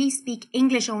 so we speak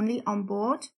English only on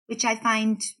board, which I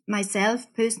find myself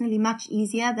personally much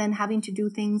easier than having to do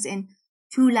things in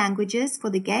two languages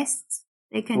for the guests.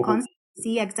 They can constantly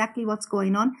see exactly what's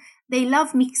going on. They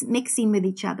love mixing with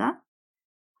each other.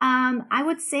 I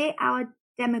would say our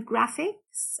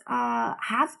demographics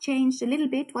have changed a little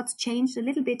bit. What's changed a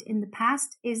little bit in the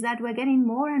past is that we're getting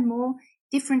more and more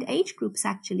different age groups,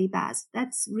 actually, Baz.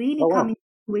 That's really coming,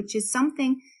 which is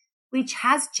something which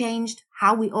has changed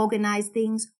how we organize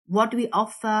things, what we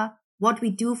offer, what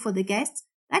we do for the guests.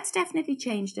 That's definitely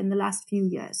changed in the last few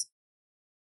years.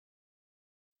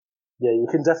 Yeah, you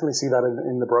can definitely see that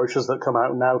in the brochures that come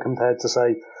out now compared to,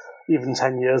 say, even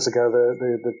 10 years ago,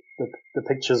 the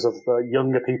pictures of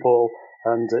younger people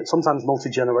and sometimes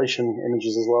multi-generation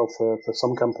images as well for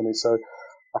some companies. So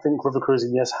I think river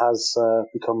cruising, yes, has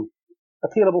become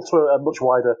appealable to a much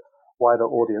wider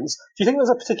audience. Do you think there's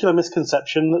a particular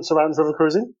misconception that surrounds river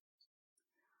cruising?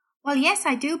 Well, yes,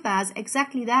 I do, Baz.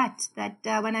 Exactly that. That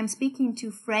when I'm speaking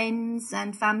to friends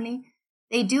and family,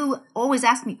 they do always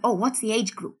ask me, oh, what's the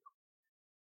age group?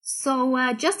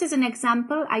 So just as an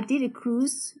example, I did a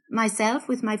cruise myself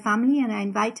with my family, and I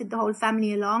invited the whole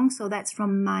family along. So that's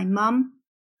from my mum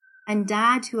and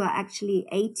dad, who are actually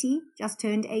 80, just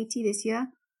turned 80 this year,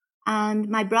 and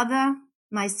my brother,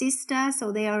 my sister,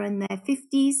 so they are in their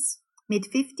 50s,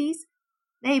 mid-50s.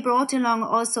 They brought along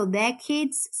also their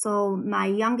kids. So my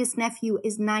youngest nephew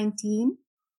is 19,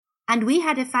 and we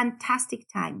had a fantastic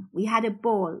time. We had a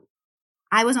ball.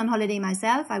 I was on holiday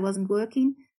myself. I wasn't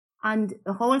working. And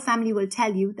the whole family will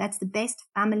tell you that's the best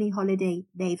family holiday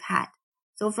they've had.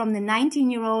 So from the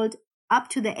 19-year-old up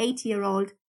to the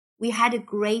 80-year-old, we had a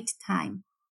great time.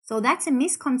 So that's a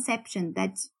misconception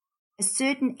that a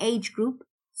certain age group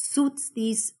suits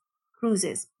these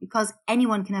cruises, because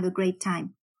anyone can have a great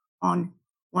time on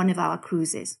one of our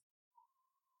cruises.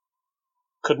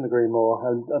 Couldn't agree more.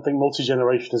 And I think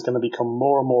multi-generation is going to become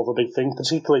more and more of a big thing,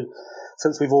 particularly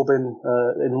since we've all been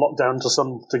in lockdown to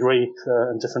some degree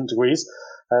and different degrees.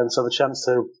 And so the chance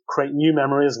to create new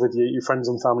memories with your friends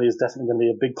and family is definitely going to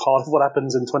be a big part of what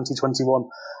happens in 2021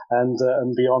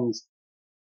 and beyond.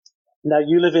 Now,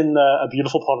 you live in a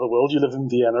beautiful part of the world. You live in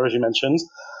Vienna, as you mentioned.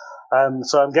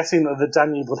 So I'm guessing that the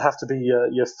Danube would have to be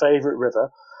your favorite river.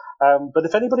 But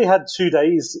if anybody had 2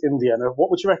 days in Vienna,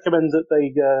 what would you recommend that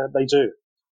they do?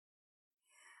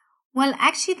 Well,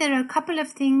 actually, there are a couple of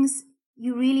things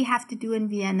you really have to do in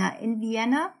Vienna. In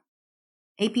Vienna,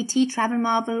 APT Travel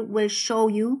Marvel will show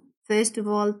you, first of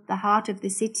all, the heart of the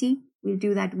city. We'll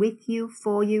do that with you,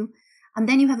 for you. And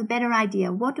then you have a better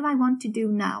idea. What do I want to do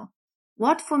now?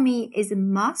 What for me is a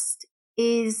must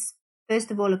is, first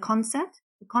of all, a concert.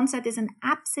 The concert is an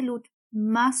absolute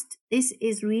must. This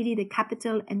is really the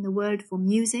capital in the world for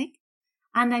music.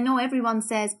 And I know everyone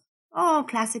says, oh,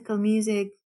 classical music.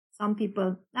 Some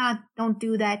people, don't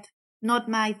do that. Not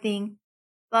my thing.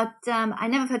 But I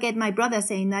never forget my brother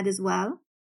saying that as well.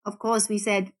 Of course, we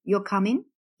said, you're coming.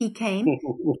 He came.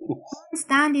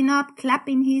 Standing up,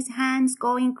 clapping his hands,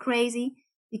 going crazy,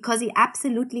 because he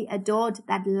absolutely adored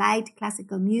that light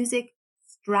classical music.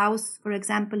 Strauss, for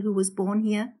example, who was born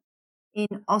here in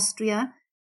Austria.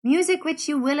 Music which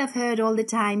you will have heard all the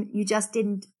time. You just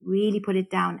didn't really put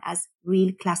it down as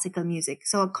real classical music.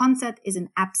 So a concert is an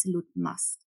absolute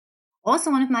must.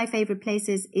 Also, one of my favorite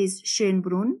places is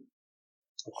Schönbrunn.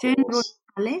 Schönbrunn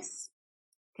Palace.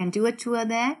 Can do a tour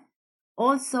there.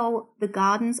 Also, the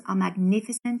gardens are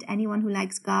magnificent. Anyone who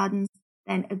likes gardens,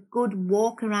 then a good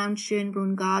walk around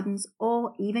Schönbrunn Gardens,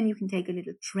 or even you can take a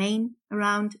little train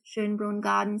around Schönbrunn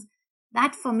Gardens.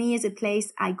 That for me is a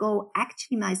place I go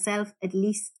actually myself at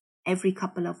least every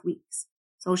couple of weeks.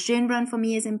 So Schönbrunn for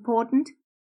me is important.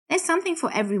 There's something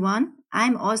for everyone.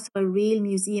 I'm also a real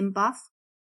museum buff.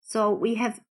 So we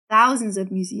have thousands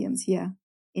of museums here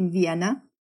in Vienna.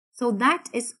 So that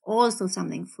is also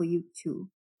something for you too.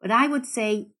 But I would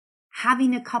say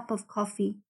having a cup of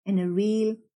coffee in a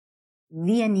real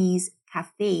Viennese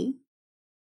cafe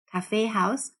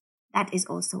house, that is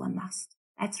also a must.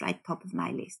 That's right, top of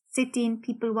my list. Sitting,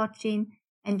 people watching,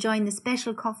 enjoying the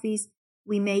special coffees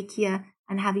we make here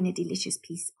and having a delicious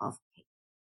piece of cake.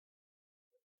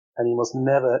 And you must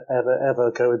never, ever,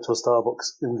 ever go into a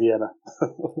Starbucks in Vienna.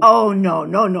 Oh, no.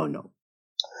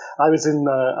 I've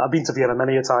been to Vienna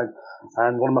many a time,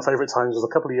 and one of my favorite times was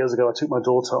a couple of years ago. I took my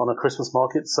daughter on a Christmas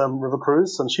market, river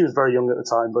cruise, and she was very young at the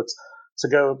time, but to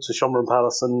go to Schönbrunn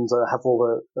Palace and have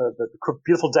all the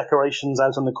beautiful decorations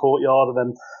out in the courtyard, and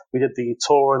then we did the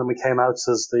tour, and then we came out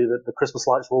as the Christmas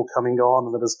lights were all coming on,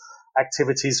 and there was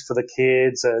activities for the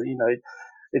kids.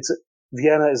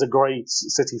 Vienna is a great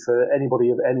city for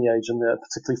anybody of any age, and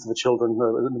particularly for the children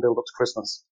in the build up to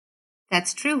Christmas.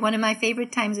 That's true. One of my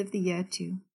favorite times of the year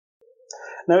too.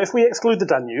 Now, if we exclude the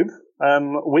Danube,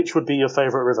 which would be your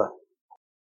favorite river?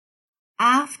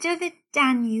 After the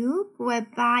Danube,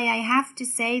 whereby I have to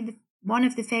say one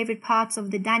of the favorite parts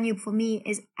of the Danube for me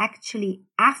is actually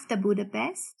after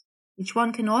Budapest, which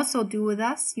one can also do with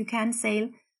us. You can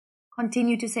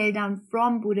continue to sail down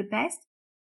from Budapest.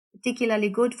 Particularly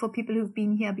good for people who've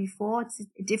been here before. It's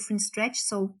a different stretch.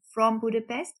 So from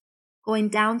Budapest, going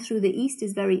down through the east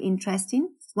is very interesting.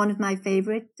 It's one of my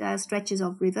favorite stretches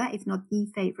of river, if not the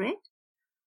favorite.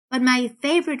 But my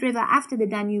favorite river after the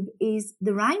Danube is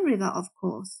the Rhine River, of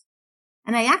course.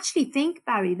 And I actually think,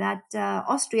 Barry, that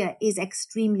Austria is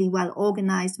extremely well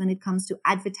organized when it comes to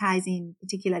advertising,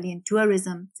 particularly in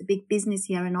tourism. It's a big business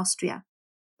here in Austria.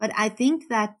 But I think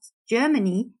that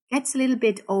Germany gets a little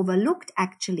bit overlooked,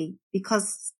 actually,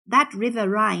 because that River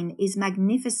Rhine is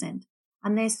magnificent.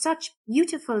 And there's such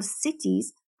beautiful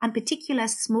cities and particular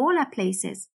smaller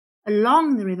places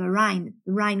along the River Rhine.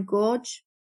 The Rhine Gorge,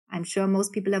 I'm sure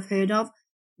most people have heard of.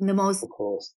 the most Of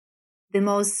course.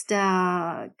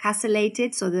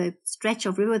 castellated, so the stretch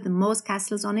of river, the most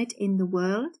castles on it in the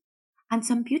world, and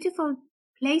some beautiful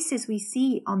places we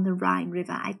see on the Rhine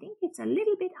River. I think it's a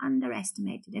little bit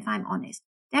underestimated, if I'm honest.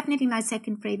 Definitely my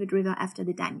second favorite river after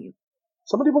the Danube.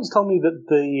 Somebody once told me that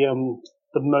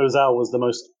the Moselle was the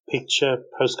most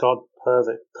postcard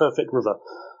perfect river,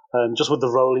 just with the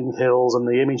rolling hills and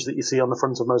the image that you see on the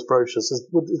front of most brochures.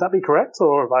 Would that be correct,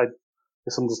 or have I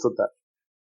misunderstood that?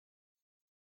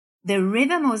 The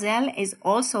river Moselle is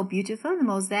also beautiful. The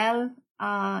Moselle,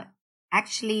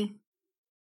 actually,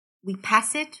 we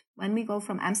pass it when we go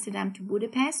from Amsterdam to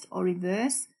Budapest, or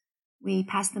reverse. We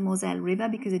pass the Moselle River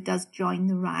because it does join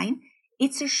the Rhine.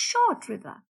 It's a short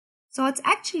river. So it's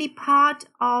actually part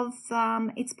of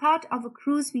a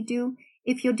cruise we do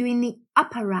if you're doing the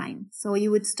Upper Rhine. So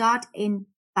you would start in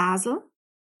Basel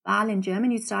in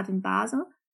Germany, you start in Basel.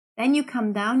 Then you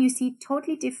come down, you see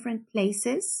totally different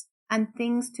places and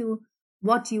things to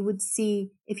what you would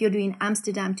see if you're doing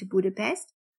Amsterdam to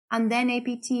Budapest. And then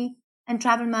APT and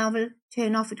Travel Marvel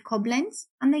turn off at Koblenz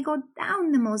and they go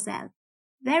down the Moselle.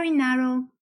 Very narrow,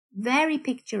 very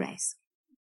picturesque.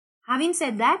 Having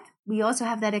said that, we also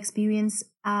have that experience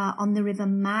on the River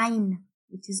Main,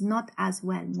 which is not as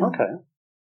well known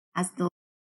as those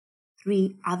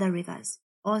three other rivers.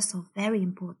 Also very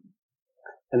important.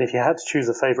 And if you had to choose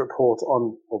a favourite port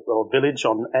or village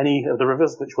on any of the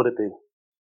rivers, which would it be?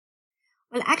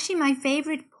 Well, actually, my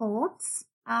favorite ports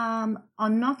are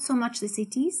not so much the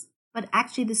cities, but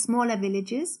actually the smaller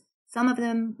villages, some of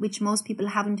them which most people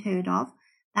haven't heard of.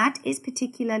 That is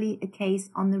particularly a case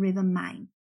on the River Main.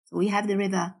 So we have the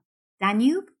River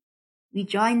Danube. We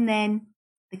join then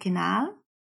the canal,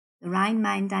 the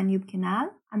Rhine-Main-Danube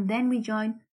Canal, and then we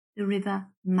join the River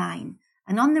Main.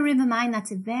 And on the River Main,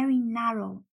 that's a very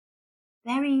narrow,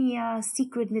 very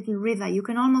secret little river. You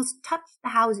can almost touch the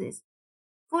houses,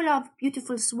 full of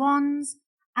beautiful swans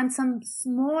and some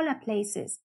smaller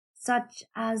places, such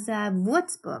as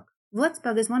Würzburg.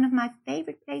 Würzburg is one of my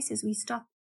favorite places we stop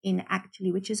in,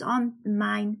 actually, which is on the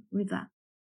Main River.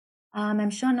 I'm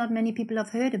sure not many people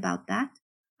have heard about that.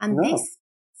 And this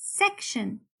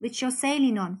section, which you're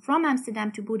sailing on from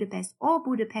Amsterdam to Budapest or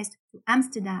Budapest to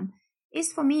Amsterdam,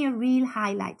 is for me a real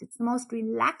highlight. It's the most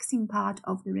relaxing part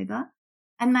of the river.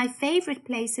 And my favorite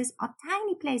places are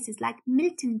tiny places like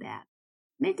Miltenberg.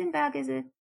 Miltenberg is a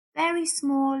very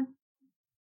small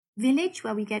village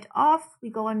where we get off. We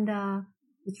go on the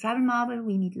Travel Marvel.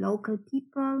 We meet local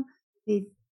people. With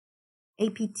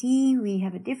APT, we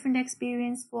have a different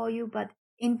experience for you. But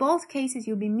in both cases,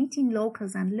 you'll be meeting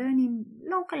locals and learning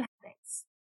local habits,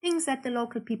 things that the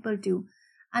local people do.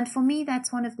 And for me,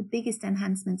 that's one of the biggest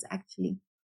enhancements, actually,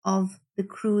 of the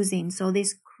cruising. So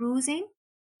this cruising,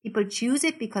 people choose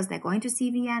it because they're going to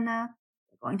see Vienna,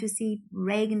 they're going to see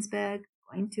Regensburg,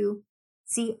 going to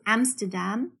see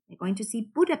Amsterdam, they're going to see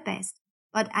Budapest.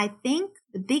 But I think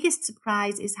the biggest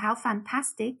surprise is how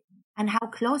fantastic and how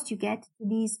close you get to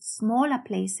these smaller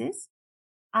places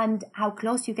and how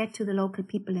close you get to the local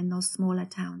people in those smaller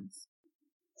towns.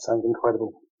 Sounds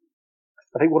incredible.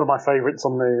 I think one of my favourites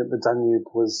on the Danube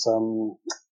was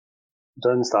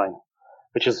Dürnstein,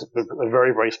 which is a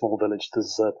very, very small village.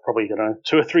 There's probably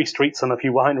 2 or 3 streets and a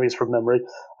few wineries from memory,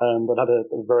 but had a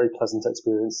very pleasant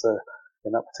experience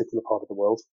in that particular part of the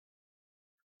world.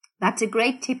 That's a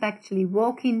great tip, actually.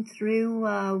 Walking through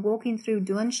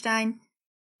Dürnstein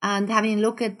and having a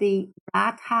look at the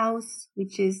Rathaus,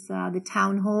 which is the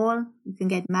town hall. You can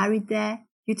get married there.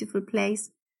 Beautiful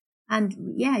place. And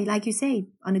yeah, like you say,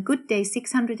 on a good day,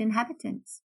 600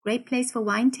 inhabitants. Great place for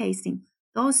wine tasting.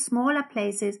 Those smaller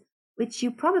places, which you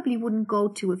probably wouldn't go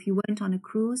to if you weren't on a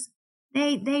cruise,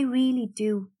 they really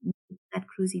do make that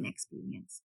cruising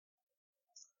experience.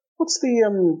 What's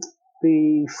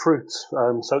the fruit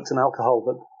soaked in alcohol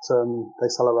that they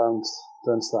sell around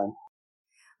Dürnstein?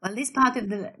 Well, this part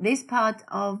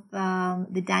of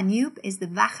the Danube is the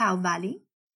Wachau Valley,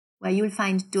 where you'll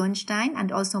find Dürnstein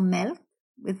and also Melk,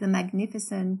 with the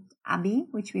magnificent abbey,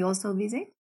 which we also visit.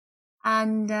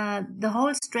 And the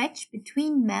whole stretch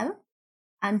between Melk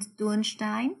and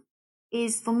Dürnstein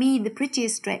is, for me, the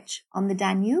prettiest stretch on the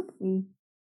Danube. We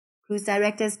cruise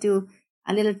directors do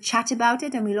a little chat about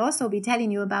it, and we'll also be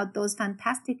telling you about those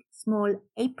fantastic small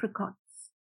apricots.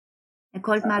 They're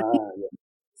called Marie.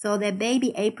 So they're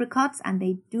baby apricots, and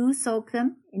they do soak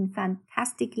them in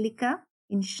fantastic liquor,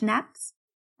 in schnapps.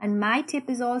 And my tip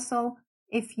is also,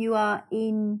 if you are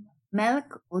in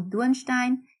Melk or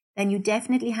Dürnstein, then you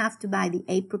definitely have to buy the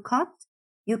apricot.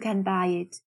 You can buy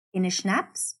it in a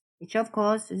schnapps, which of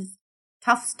course is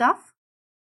tough stuff,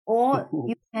 or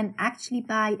you can actually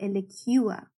buy a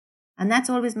liqueur. And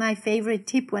that's always my favorite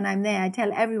tip when I'm there. I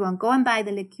tell everyone, go and buy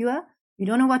the liqueur. You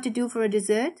don't know what to do for a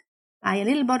dessert? Buy a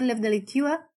little bottle of the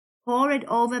liqueur, pour it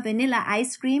over vanilla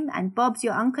ice cream, and Bob's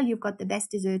your uncle, you've got the best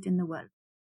dessert in the world.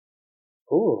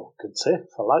 Oh, good tip.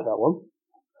 I like that one.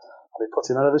 I'll be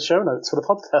putting that in the show notes for the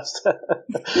podcast.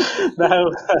 Now,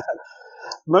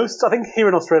 I think here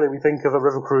in Australia we think of a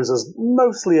river cruise as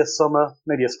mostly a summer,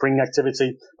 maybe a spring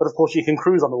activity, but of course you can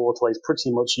cruise on the waterways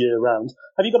pretty much year round.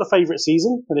 Have you got a favourite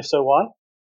season, and if so, why?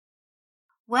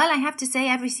 Well, I have to say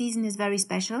every season is very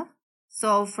special.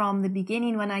 So from the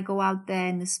beginning when I go out there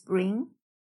in the spring,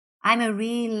 I'm a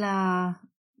real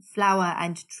flower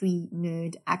and tree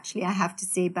nerd. Actually, I have to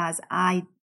say, Baz, I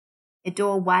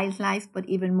adore wildlife, but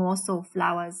even more so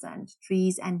flowers and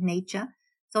trees and nature.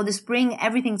 So the spring,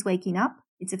 everything's waking up.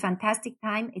 It's a fantastic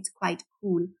time. It's quite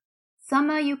cool.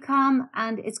 Summer, you come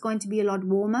and it's going to be a lot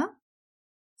warmer.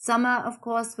 Summer, of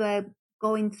course, we're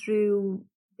going through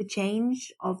the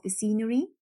change of the scenery.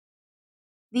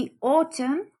 The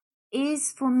autumn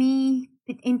is, for me,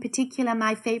 in particular,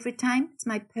 my favorite time. It's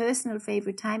my personal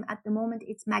favorite time. At the moment,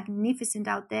 it's magnificent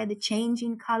out there. The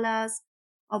changing colors,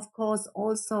 of course,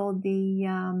 also the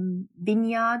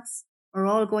vineyards are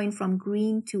all going from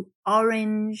green to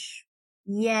orange,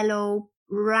 yellow,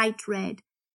 bright red.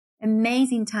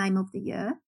 Amazing time of the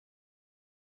year.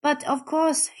 But of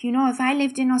course, if I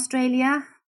lived in Australia,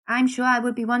 I'm sure I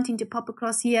would be wanting to pop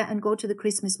across here and go to the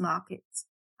Christmas markets.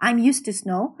 I'm used to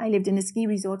snow. I lived in a ski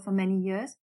resort for many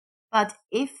years. But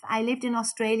if I lived in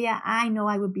Australia, I know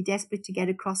I would be desperate to get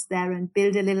across there and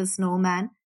build a little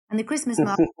snowman. And the Christmas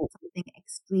market is something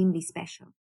extremely special.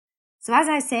 So as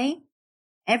I say,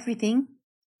 everything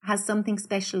has something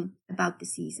special about the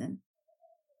season.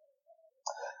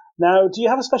 Now, do you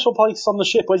have a special place on the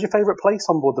ship? Where's your favourite place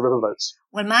on board the riverboats?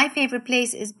 Well, my favourite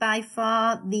place is by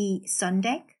far the sun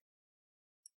deck.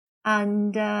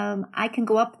 And I can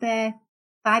go up there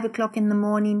 5 o'clock in the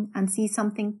morning and see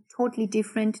something totally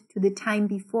different to the time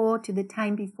before, to the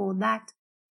time before that.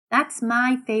 That's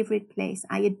my favorite place.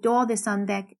 I adore the sun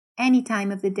deck any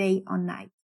time of the day or night.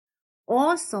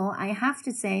 Also, I have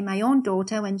to say, my own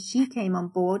daughter, when she came on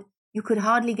board, you could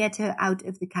hardly get her out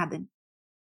of the cabin.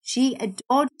 She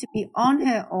adored to be on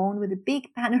her own with a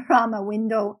big panorama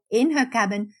window in her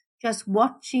cabin, just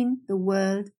watching the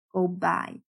world go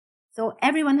by. So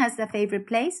everyone has their favorite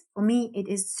place. For me, it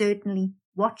is certainly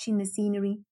watching the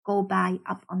scenery go by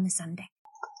up on the sun deck.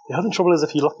 The only trouble is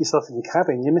if you lock yourself in your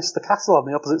cabin, you miss the castle on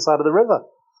the opposite side of the river.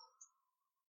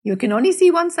 You can only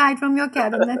see one side from your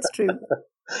cabin, that's true.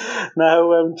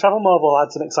 Now, Travel Marvel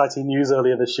had some exciting news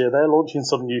earlier this year. They're launching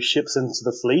some new ships into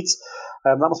the fleet.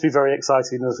 That must be very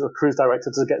exciting as a cruise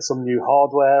director to get some new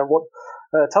hardware.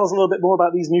 Tell us a little bit more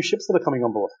about these new ships that are coming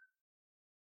on board.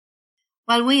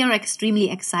 Well, we are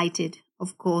extremely excited,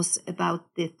 of course,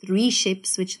 about the 3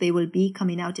 ships which they will be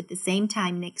coming out at the same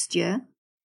time next year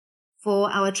for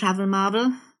our Travel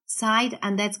Marvel side,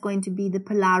 and that's going to be the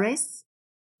Polaris,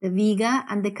 the Vega,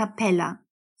 and the Capella.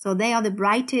 So they are the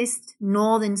brightest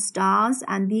northern stars,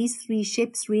 and these 3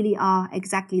 ships really are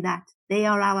exactly that. They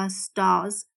are our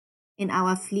stars in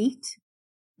our fleet.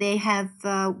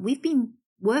 We've been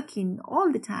working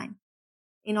all the time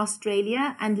in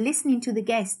Australia and listening to the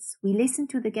guests. We listen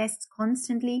to the guests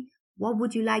constantly. What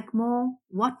would you like more?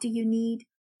 What do you need?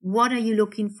 What are you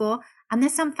looking for? And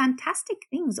there's some fantastic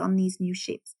things on these new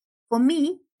ships. For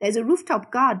me, there's a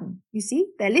rooftop garden. You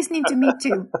see, they're listening to me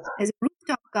too. There's a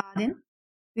rooftop garden.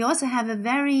 We also have a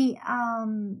very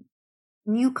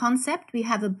new concept. We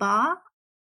have a bar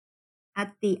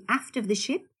at the aft of the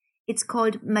ship. It's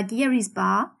called Maggiari's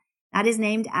Bar. That is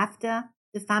named after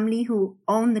the family who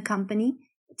own the company,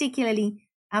 particularly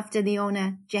after the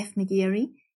owner, Jeff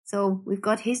Maggiari. So we've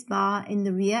got his bar in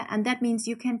the rear, and that means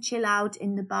you can chill out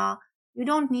in the bar. You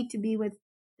don't need to be with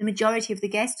the majority of the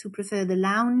guests who prefer the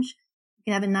lounge. You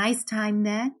can have a nice time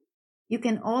there. You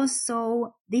can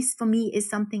also, this for me is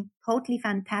something totally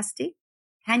fantastic.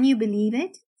 Can you believe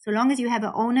it? So long as you have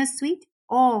an owner's suite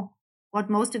or what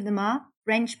most of them are,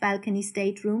 French balcony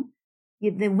stateroom,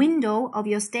 the window of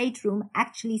your stateroom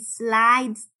actually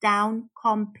slides down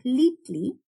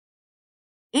completely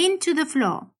into the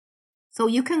floor. So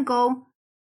you can go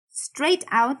straight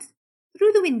out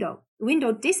through the window. The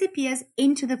window disappears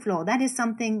into the floor. That is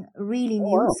something really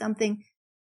new, something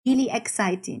really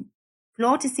exciting.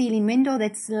 Floor to ceiling window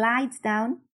that slides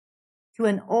down to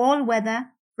an all-weather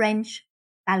French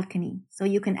balcony. So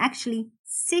you can actually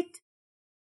sit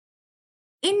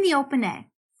in the open air,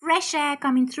 fresh air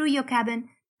coming through your cabin.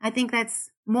 I think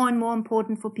that's more and more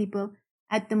important for people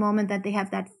at the moment, that they have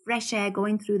that fresh air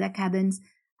going through their cabins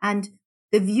and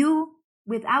the view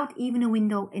without even a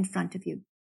window in front of you.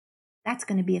 that's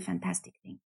going to be a fantastic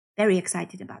thing. Very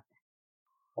excited about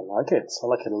that. I like it. I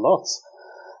like it a lot.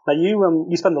 Now,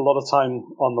 you spend a lot of time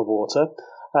on the water.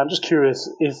 I'm just curious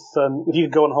if you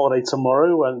could go on holiday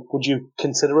tomorrow, would you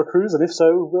consider a cruise? And if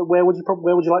so, where would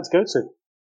you like to go to?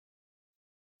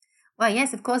 Well,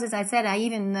 yes, of course. As I said, I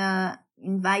even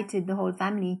invited the whole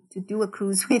family to do a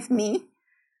cruise with me.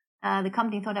 The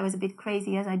company thought I was a bit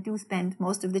crazy, as I do spend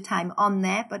most of the time on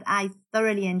there, but I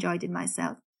thoroughly enjoyed it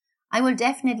myself. I will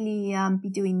definitely be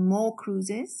doing more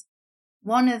cruises.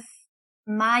 One of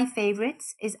my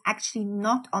favorites is actually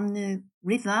not on the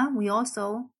river. We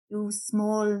also do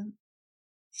small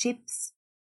ships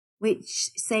which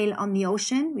sail on the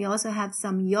ocean. We also have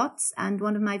some yachts, and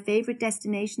one of my favorite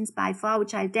destinations by far,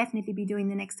 which I'll definitely be doing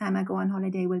the next time I go on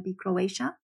holiday, will be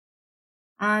Croatia.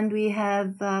 And we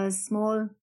have small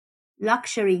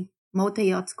luxury motor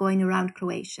yachts going around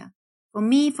Croatia. For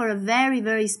me, for a very,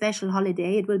 very special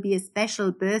holiday, it will be a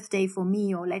special birthday for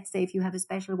me, or let's say if you have a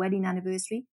special wedding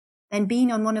anniversary, then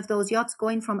being on one of those yachts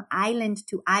going from island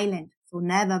to island, so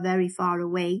never very far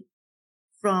away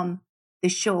from the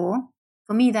shore.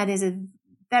 For me, that is a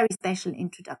very special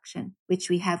introduction, which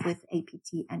we have with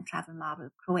APT and Travel Marvel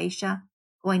Croatia,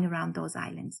 going around those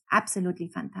islands. Absolutely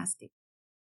fantastic.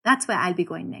 That's where I'll be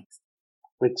going next.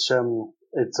 Which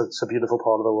it's a beautiful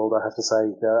part of the world, I have to say.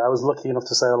 I was lucky enough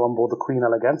to sail on board the Queen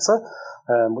Eleganza,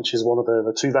 which is one of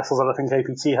the two vessels that I think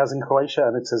APT has in Croatia,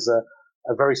 and it is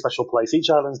a very special place. Each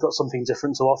island's got something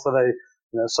different to offer.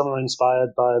 Some are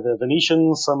inspired by the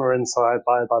Venetians, some are inspired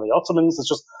by the Ottomans. There's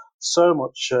just so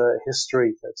much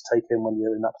history to take in when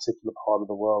you're in that particular part of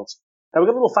the world. Now, we've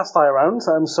got a little fast fire round,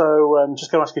 so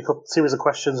just going to ask you a series of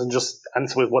questions and just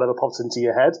answer with whatever pops into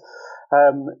your head.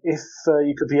 If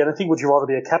you could be anything, would you rather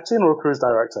be a captain or a cruise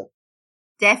director?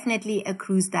 Definitely a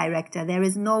cruise director. There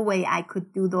is no way I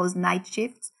could do those night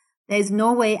shifts. There's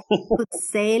no way I could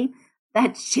sail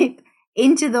that ship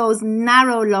into those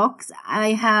narrow locks.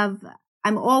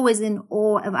 I'm always in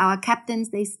awe of our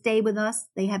captains. They stay with us.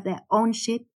 They have their own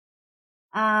ship.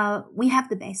 We have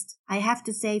the best. I have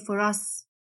to say, for us,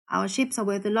 our ships are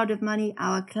worth a lot of money.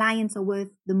 Our clients are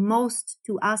worth the most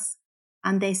to us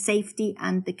and their safety.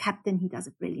 And the captain, he does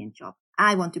a brilliant job.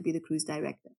 I want to be the cruise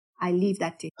director. I leave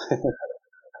that to you.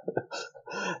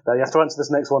 Now, you have to answer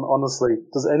this next one honestly.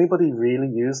 Does anybody really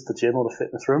use the gym or the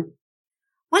fitness room?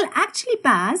 Well, actually,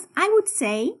 Baz, I would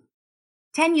say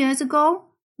 10 years ago,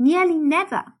 nearly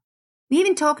never. We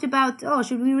even talked about,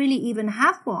 should we really even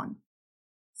have one?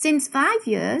 Since 5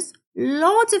 years,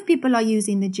 loads of people are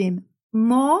using the gym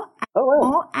more and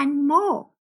more and more.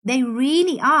 They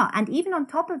really are. And even on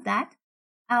top of that,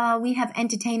 we have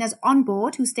entertainers on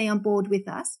board who stay on board with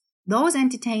us. Those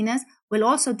entertainers will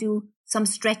also do some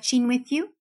stretching with you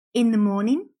in the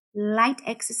morning, light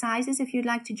exercises if you'd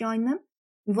like to join them.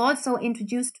 We've also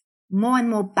introduced more and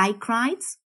more bike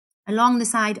rides along the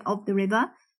side of the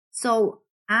river. So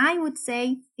I would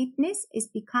say fitness is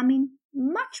becoming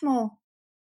much more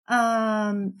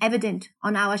evident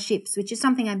on our ships, which is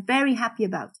something I'm very happy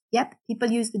about. Yep, people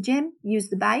use the gym, use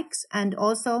the bikes, and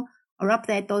also are up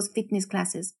there at those fitness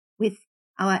classes with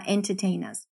our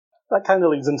entertainers. That kind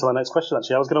of leads into my next question,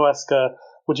 actually. I was going to ask,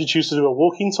 would you choose to do a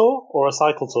walking tour or a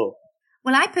cycle tour?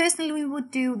 Well, I personally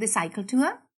would do the cycle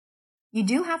tour. You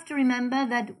do have to remember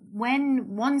that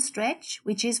when one stretch,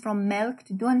 which is from Melk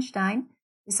to Dürnstein,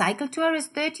 the cycle tour is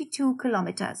 32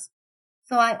 kilometers.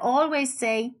 So I always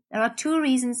say there are two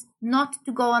reasons not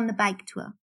to go on the bike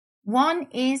tour. One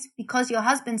is because your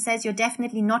husband says you're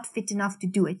definitely not fit enough to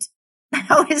do it. I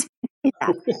always say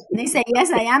that. And they say,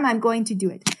 yes, I am. I'm going to do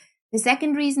it. The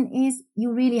second reason is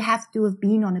you really have to have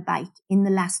been on a bike in the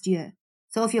last year.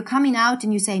 So if you're coming out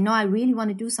and you say, no, I really want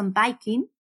to do some biking,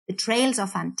 the trails are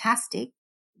fantastic.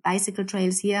 The bicycle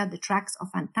trails here, the tracks are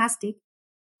fantastic.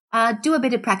 Do a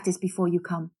bit of practice before you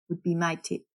come would be my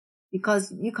tip,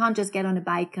 because you can't just get on a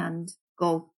bike and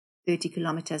go 30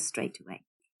 kilometers straight away.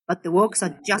 But the walks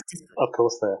are just as good. Of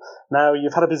course they are. Now,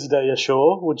 you've had a busy day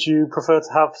ashore. Would you prefer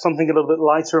to have something a little bit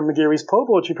lighter in McGeary's pub,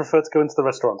 or would you prefer to go into the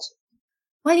restaurants?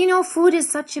 Well, food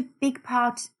is such a big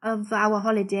part of our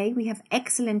holiday. We have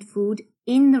excellent food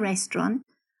in the restaurant.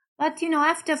 But,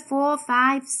 after 4,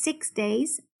 5, 6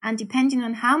 days, and depending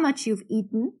on how much you've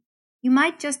eaten, you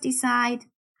might just decide,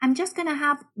 I'm just going to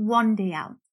have one day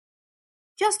out.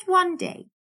 Just one day.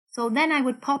 So then I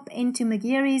would pop into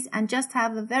McGeary's and just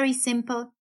have a very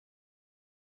simple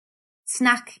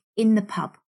snack in the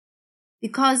pub.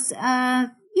 Because,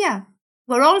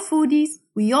 we're all foodies.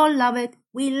 We all love it.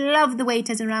 We love the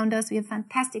waiters around us. We have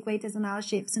fantastic waiters on our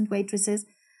ships and waitresses.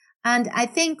 And I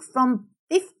think from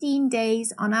 15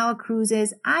 days on our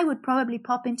cruises, I would probably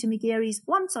pop into McGeary's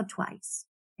once or twice,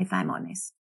 if I'm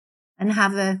honest. and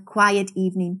have a quiet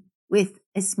evening with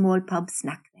a small pub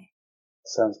snack there.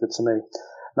 Sounds good to me.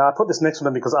 Now, I put this next one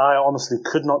in because I honestly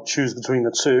could not choose between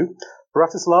the two.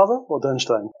 Bratislava or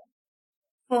Dürnstein?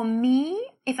 For me,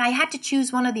 if I had to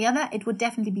choose one or the other, it would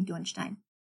definitely be Dürnstein.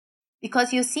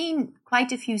 Because you're seeing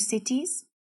quite a few cities,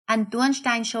 and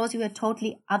Dürnstein shows you a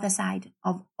totally other side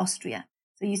of Austria.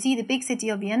 So you see the big city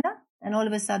of Vienna, and all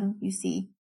of a sudden you see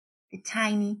the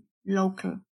tiny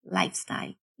local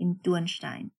lifestyle in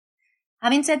Dürnstein.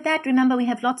 Having said that, remember we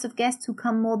have lots of guests who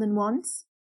come more than once.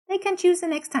 They can choose the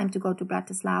next time to go to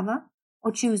Bratislava,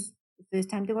 or choose the first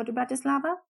time to go to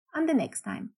Bratislava and the next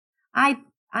time.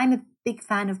 I'm a big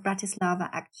fan of Bratislava,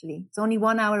 actually. It's only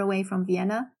 1 hour away from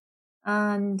Vienna,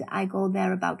 and I go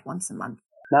there about once a month.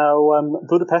 Now,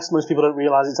 Budapest, most people don't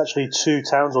realise it's actually two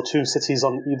towns or two cities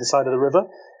on either side of the river.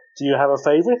 Do you have a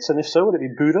favourite? And if so, would it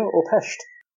be Buda or Pest?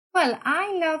 Well,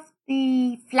 I love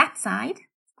the flat side.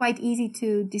 It's quite easy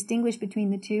to distinguish between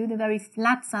the two. The very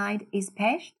flat side is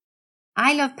Pest.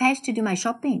 I love Pest to do my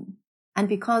shopping. And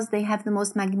because they have the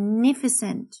most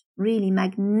magnificent, really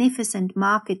magnificent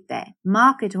market there,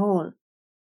 market hall.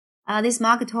 This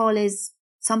market hall is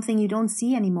something you don't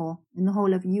see anymore in the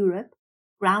whole of Europe.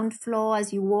 Ground floor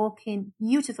as you walk in,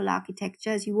 beautiful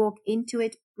architecture as you walk into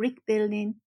it, brick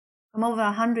building from over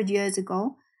 100 years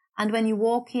ago. And when you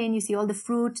walk in, you see all the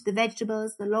fruit, the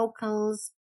vegetables, the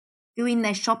locals doing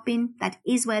their shopping. That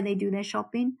is where they do their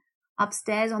shopping.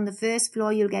 Upstairs on the first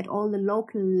floor, you'll get all the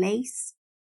local lace,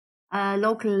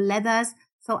 local leathers.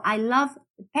 So I love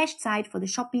the Pest side for the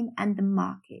shopping and the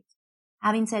market.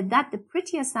 Having said that, the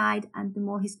prettier side and the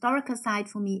more historical side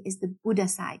for me is the Buda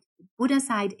side. The Buda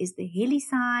side is the hilly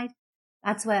side.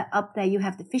 That's where up there you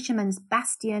have the Fisherman's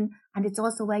Bastion, and it's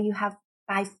also where you have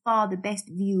by far the best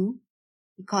view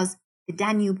because the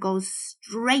Danube goes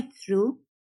straight through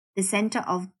the center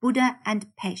of Buda and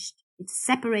Pest. It's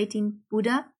separating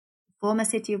Buda, the former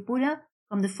city of Buda,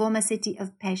 from the former city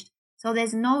of Pest. So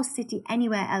there's no city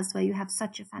anywhere else where you have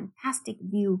such a fantastic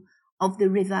view of the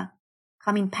river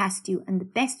coming past you. And the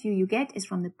best view you get is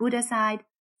from the Buda side,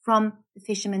 from the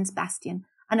Fisherman's Bastion.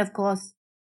 And of course,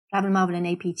 Travel Marvel and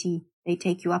APT, they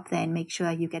take you up there and make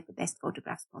sure you get the best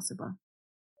photographs possible.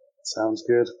 Sounds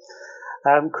good.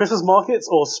 Christmas markets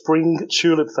or Spring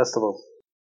Tulip Festival?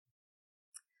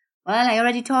 Well, I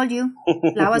already told you,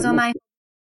 flowers are mine.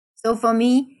 So for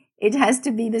me, it has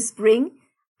to be the spring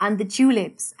and the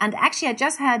tulips. And actually, I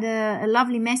just had a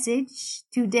lovely message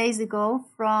 2 days ago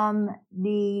from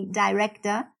the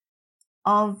director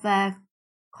of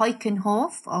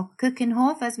Keukenhof, or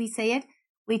Keukenhof as we say it,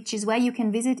 which is where you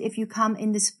can visit if you come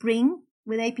in the spring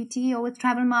with APT or with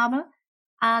Travel Marvel.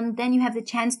 And then you have the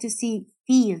chance to see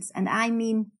fields, and I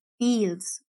mean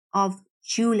fields of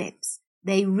tulips.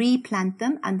 They replant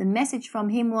them, and the message from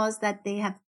him was that they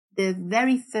have the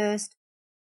very first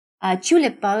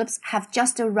tulip bulbs have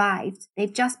just arrived.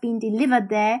 They've just been delivered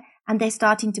there, and they're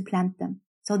starting to plant them.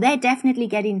 So they're definitely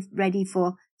getting ready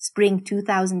for spring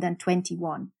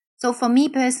 2021. So for me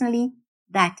personally,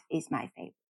 that is my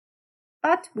favorite.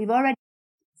 But we've already,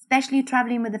 especially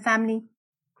traveling with the family,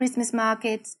 Christmas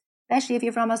markets, especially if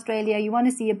you're from Australia, you want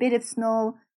to see a bit of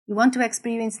snow, you want to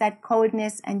experience that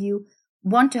coldness, and you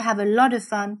want to have a lot of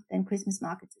fun, then Christmas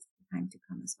markets is the time to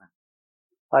come as well.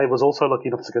 I was also lucky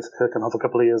enough to go to Keukenhof a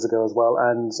couple of years ago as well,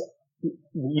 and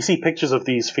you see pictures of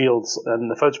these fields, and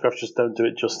the photographs just don't do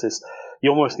it justice.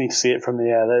 You almost need to see it from the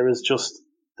air. There is just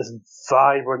this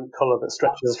vibrant colour that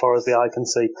stretches as far as the eye can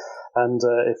see. And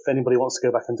if anybody wants to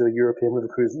go back and do a European river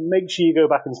cruise, make sure you go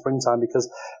back in springtime, because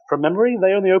from memory,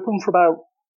 they only open for about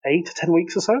 8 to 10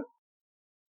 weeks or so.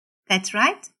 That's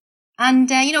right. And,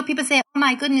 people say, oh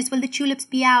my goodness, will the tulips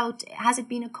be out? Has it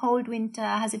been a cold winter?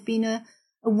 Has it been a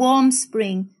warm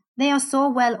spring? They are so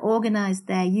well organized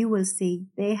there. You will see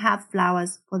they have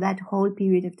flowers for that whole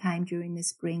period of time during the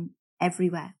spring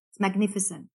everywhere. It's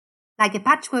magnificent. Like a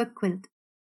patchwork quilt.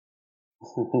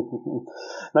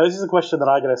 Now, this is a question that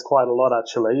I get asked quite a lot,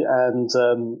 actually, and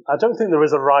I don't think there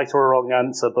is a right or a wrong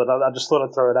answer, but I just thought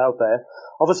I'd throw it out there.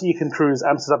 Obviously, you can cruise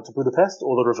Amsterdam to Budapest,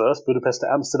 or the reverse, Budapest to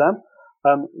Amsterdam.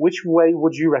 Which way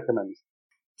would you recommend?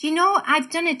 Do you know,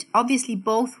 I've done it obviously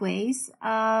both ways.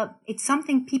 It's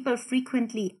something people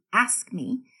frequently ask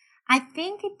me. I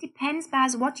think it depends,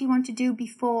 Baz, what you want to do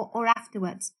before or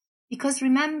afterwards. Because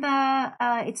remember,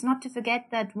 it's not to forget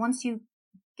that once you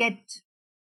get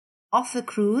off a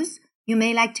cruise, you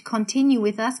may like to continue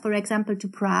with us, for example, to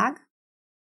Prague.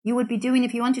 You would be doing,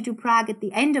 if you want to do Prague at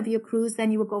the end of your cruise, then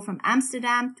you will go from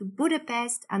Amsterdam to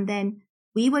Budapest, and then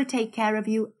we will take care of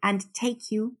you and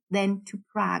take you then to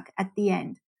Prague at the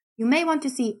end. You may want to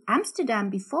see Amsterdam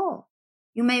before.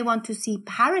 You may want to see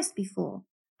Paris before.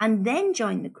 and then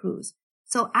join the cruise.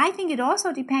 So I think it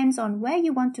also depends on where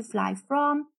you want to fly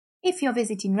from. If you're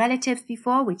visiting relatives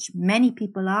before, which many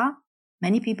people are,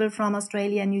 many people from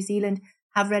Australia and New Zealand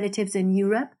have relatives in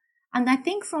Europe. And I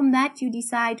think from that you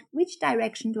decide which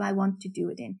direction do I want to do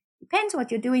it in. Depends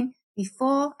what you're doing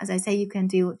before. As I say, you can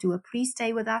do a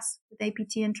pre-stay with us with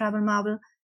APT and Travel Marvel,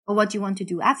 or what you want to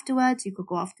do afterwards. You could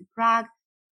go off to Prague.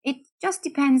 It just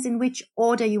depends in which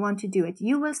order you want to do it.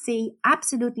 You will see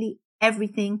absolutely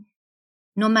everything,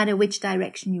 no matter which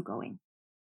direction you go in.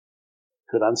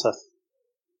 Good answer.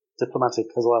 Diplomatic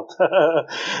as well.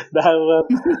 Now,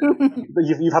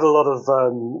 you've had a lot of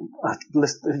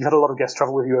you've had a lot of guests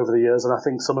travel with you over the years, and I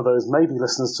think some of those may be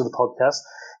listeners to the podcast.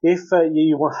 If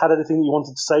you had anything that you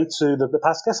wanted to say to the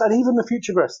past guests and even the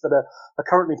future guests that are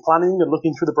currently planning and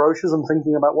looking through the brochures and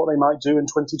thinking about what they might do in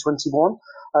 2021,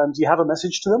 do you have a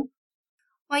message to them?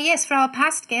 Well, yes, for our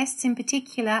past guests in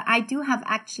particular, I do have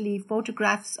actually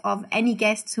photographs of any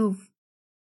guests who've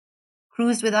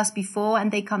cruised with us before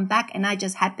and they come back, and I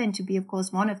just happen to be, of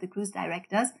course, one of the cruise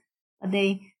directors, but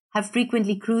they have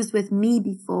frequently cruised with me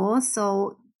before.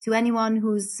 So to anyone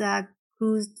who's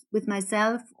cruised with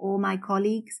myself or my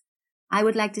colleagues, I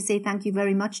would like to say thank you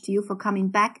very much to you for coming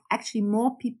back. Actually,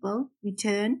 more people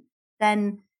return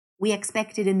than we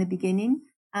expected in the beginning,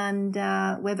 and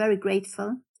we're very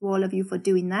grateful to all of you for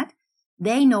doing that.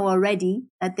 They know already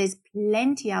that there's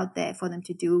plenty out there for them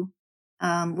to do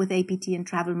with APT and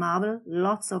Travel Marvel,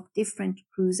 lots of different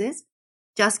cruises.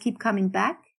 Just keep coming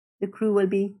back. The crew will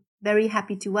be very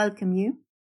happy to welcome you.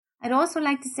 I'd also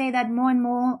like to say that more and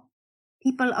more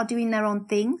people are doing their own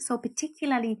thing. So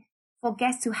particularly for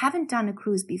guests who haven't done a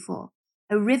cruise before,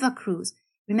 a river cruise.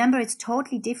 Remember, it's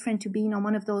totally different to being on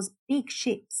one of those big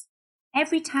ships.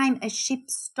 Every time a ship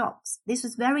stops, this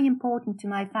was very important to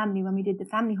my family when we did the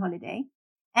family holiday.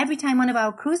 Every time one of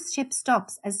our cruise ships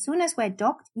stops, as soon as we're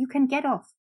docked, you can get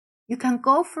off. You can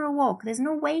go for a walk. There's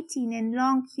no waiting in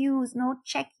long queues, no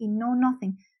checking, no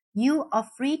nothing. You are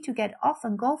free to get off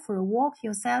and go for a walk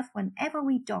yourself whenever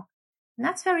we dock. And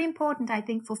that's very important, I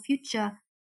think, for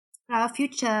our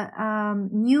future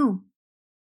new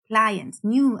clients,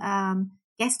 new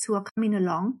guests who are coming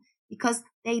along, because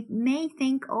they may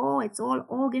think, oh, it's all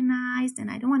organized and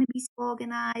I don't want to be so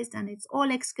organized and it's all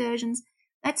excursions.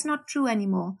 That's not true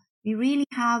anymore. We really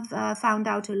have found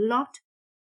out a lot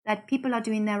that people are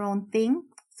doing their own thing.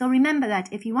 So remember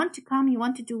that if you want to come, you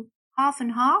want to do half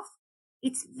and half,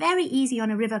 it's very easy on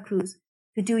a river cruise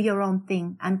to do your own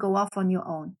thing and go off on your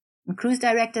own. And cruise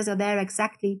directors are there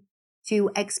exactly to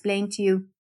explain to you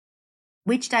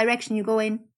which direction you go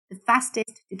in, the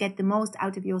fastest to get the most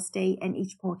out of your stay in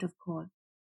each port of call.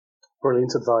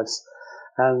 Brilliant advice.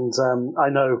 And I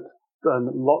know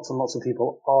lots and lots of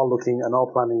people are looking and are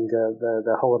planning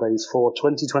their holidays for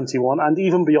 2021 and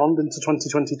even beyond into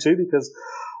 2022, because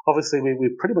obviously we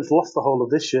pretty much lost the whole of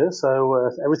this year,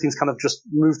 so everything's kind of just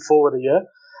moved forward a year,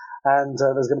 and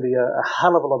there's going to be a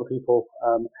hell of a lot of people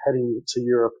heading to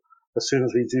Europe as soon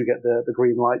as we do get the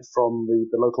green light from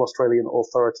the local Australian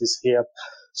authorities here.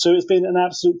 So it's been an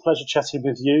absolute pleasure chatting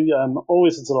with you.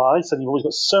 Always a delight, and you've always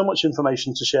got so much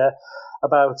information to share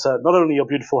about not only your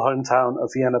beautiful hometown of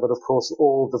Vienna, but of course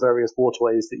all the various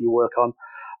waterways that you work on.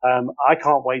 I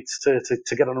can't wait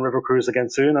to get on a river cruise again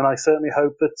soon, and I certainly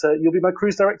hope that you'll be my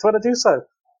cruise director when I do so.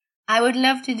 I would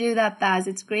love to do that, Baz.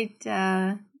 It's great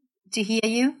to hear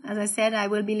you. As I said, I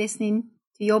will be listening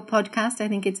to your podcast. I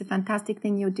think it's a fantastic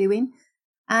thing you're doing.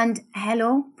 And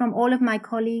hello from all of my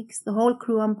colleagues, the whole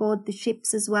crew on board the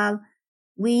ships as well.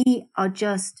 We are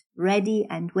just ready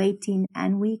and waiting,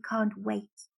 and we can't wait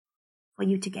for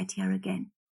you to get here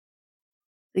again.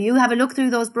 So you have a look through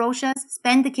those brochures,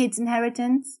 spend the kids'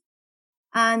 inheritance,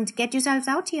 and get yourselves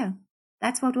out here.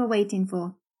 That's what we're waiting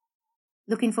for.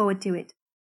 Looking forward to it.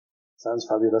 Sounds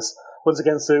fabulous. Once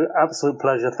again, Sue, absolute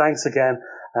pleasure. Thanks again.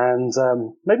 And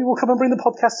maybe we'll come and bring the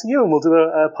podcast to you, and we'll do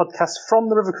a podcast from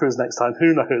the river cruise next time.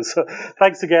 Who knows?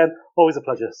 Thanks again. Always a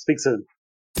pleasure. Speak soon.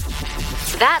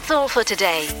 That's all for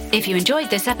today. If you enjoyed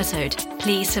this episode,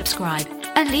 please subscribe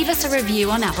and leave us a review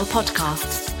on Apple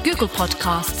Podcasts, Google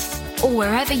Podcasts, or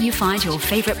wherever you find your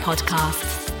favourite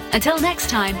podcasts. Until next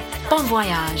time, bon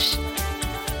voyage.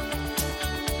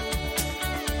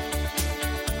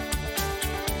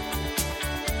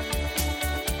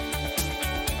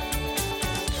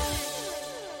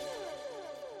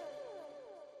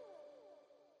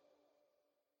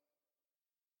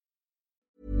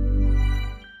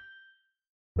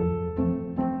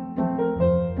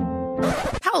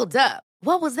 Hold up.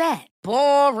 What was that?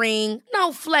 Boring.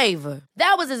 No flavor.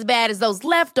 That was as bad as those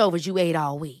leftovers you ate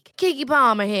all week. Keke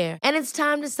Palmer here, and it's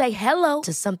time to say hello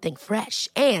to something fresh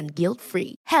and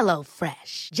guilt-free. Hello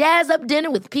Fresh. Jazz up dinner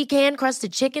with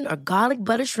pecan-crusted chicken or garlic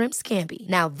butter shrimp scampi.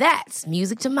 Now that's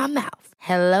music to my mouth.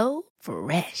 Hello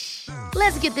Fresh.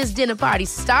 Let's get this dinner party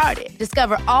started.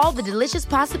 Discover all the delicious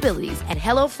possibilities at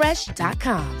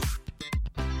hellofresh.com.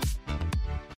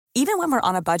 Even when we're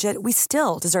on a budget, we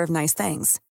still deserve nice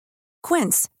things.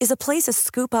 Quince is a place to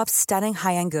scoop up stunning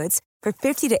high-end goods for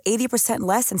 50 to 80%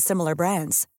 less than similar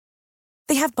brands.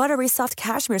 They have buttery soft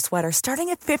cashmere sweaters starting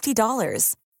at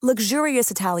 $50,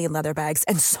 luxurious Italian leather bags,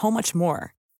 and so much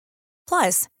more.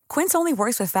 Plus, Quince only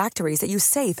works with factories that use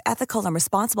safe, ethical, and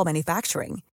responsible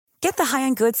manufacturing. Get the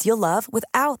high-end goods you'll love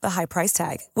without the high price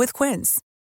tag with Quince.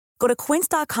 Go to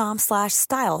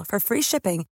quince.com/style for free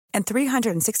shipping and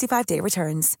 365-day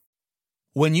returns.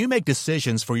 When you make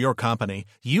decisions for your company,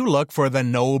 you look for the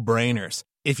no-brainers.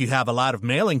 If you have a lot of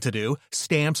mailing to do,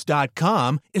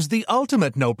 Stamps.com is the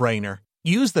ultimate no-brainer.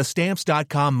 Use the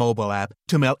Stamps.com mobile app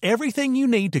to mail everything you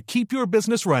need to keep your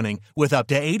business running with up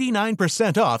to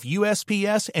 89% off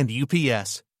USPS and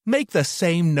UPS. Make the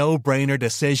same no-brainer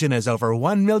decision as over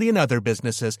 1 million other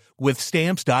businesses with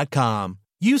Stamps.com.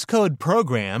 Use code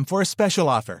PROGRAM for a special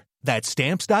offer. That's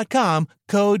Stamps.com,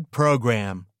 code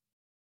PROGRAM.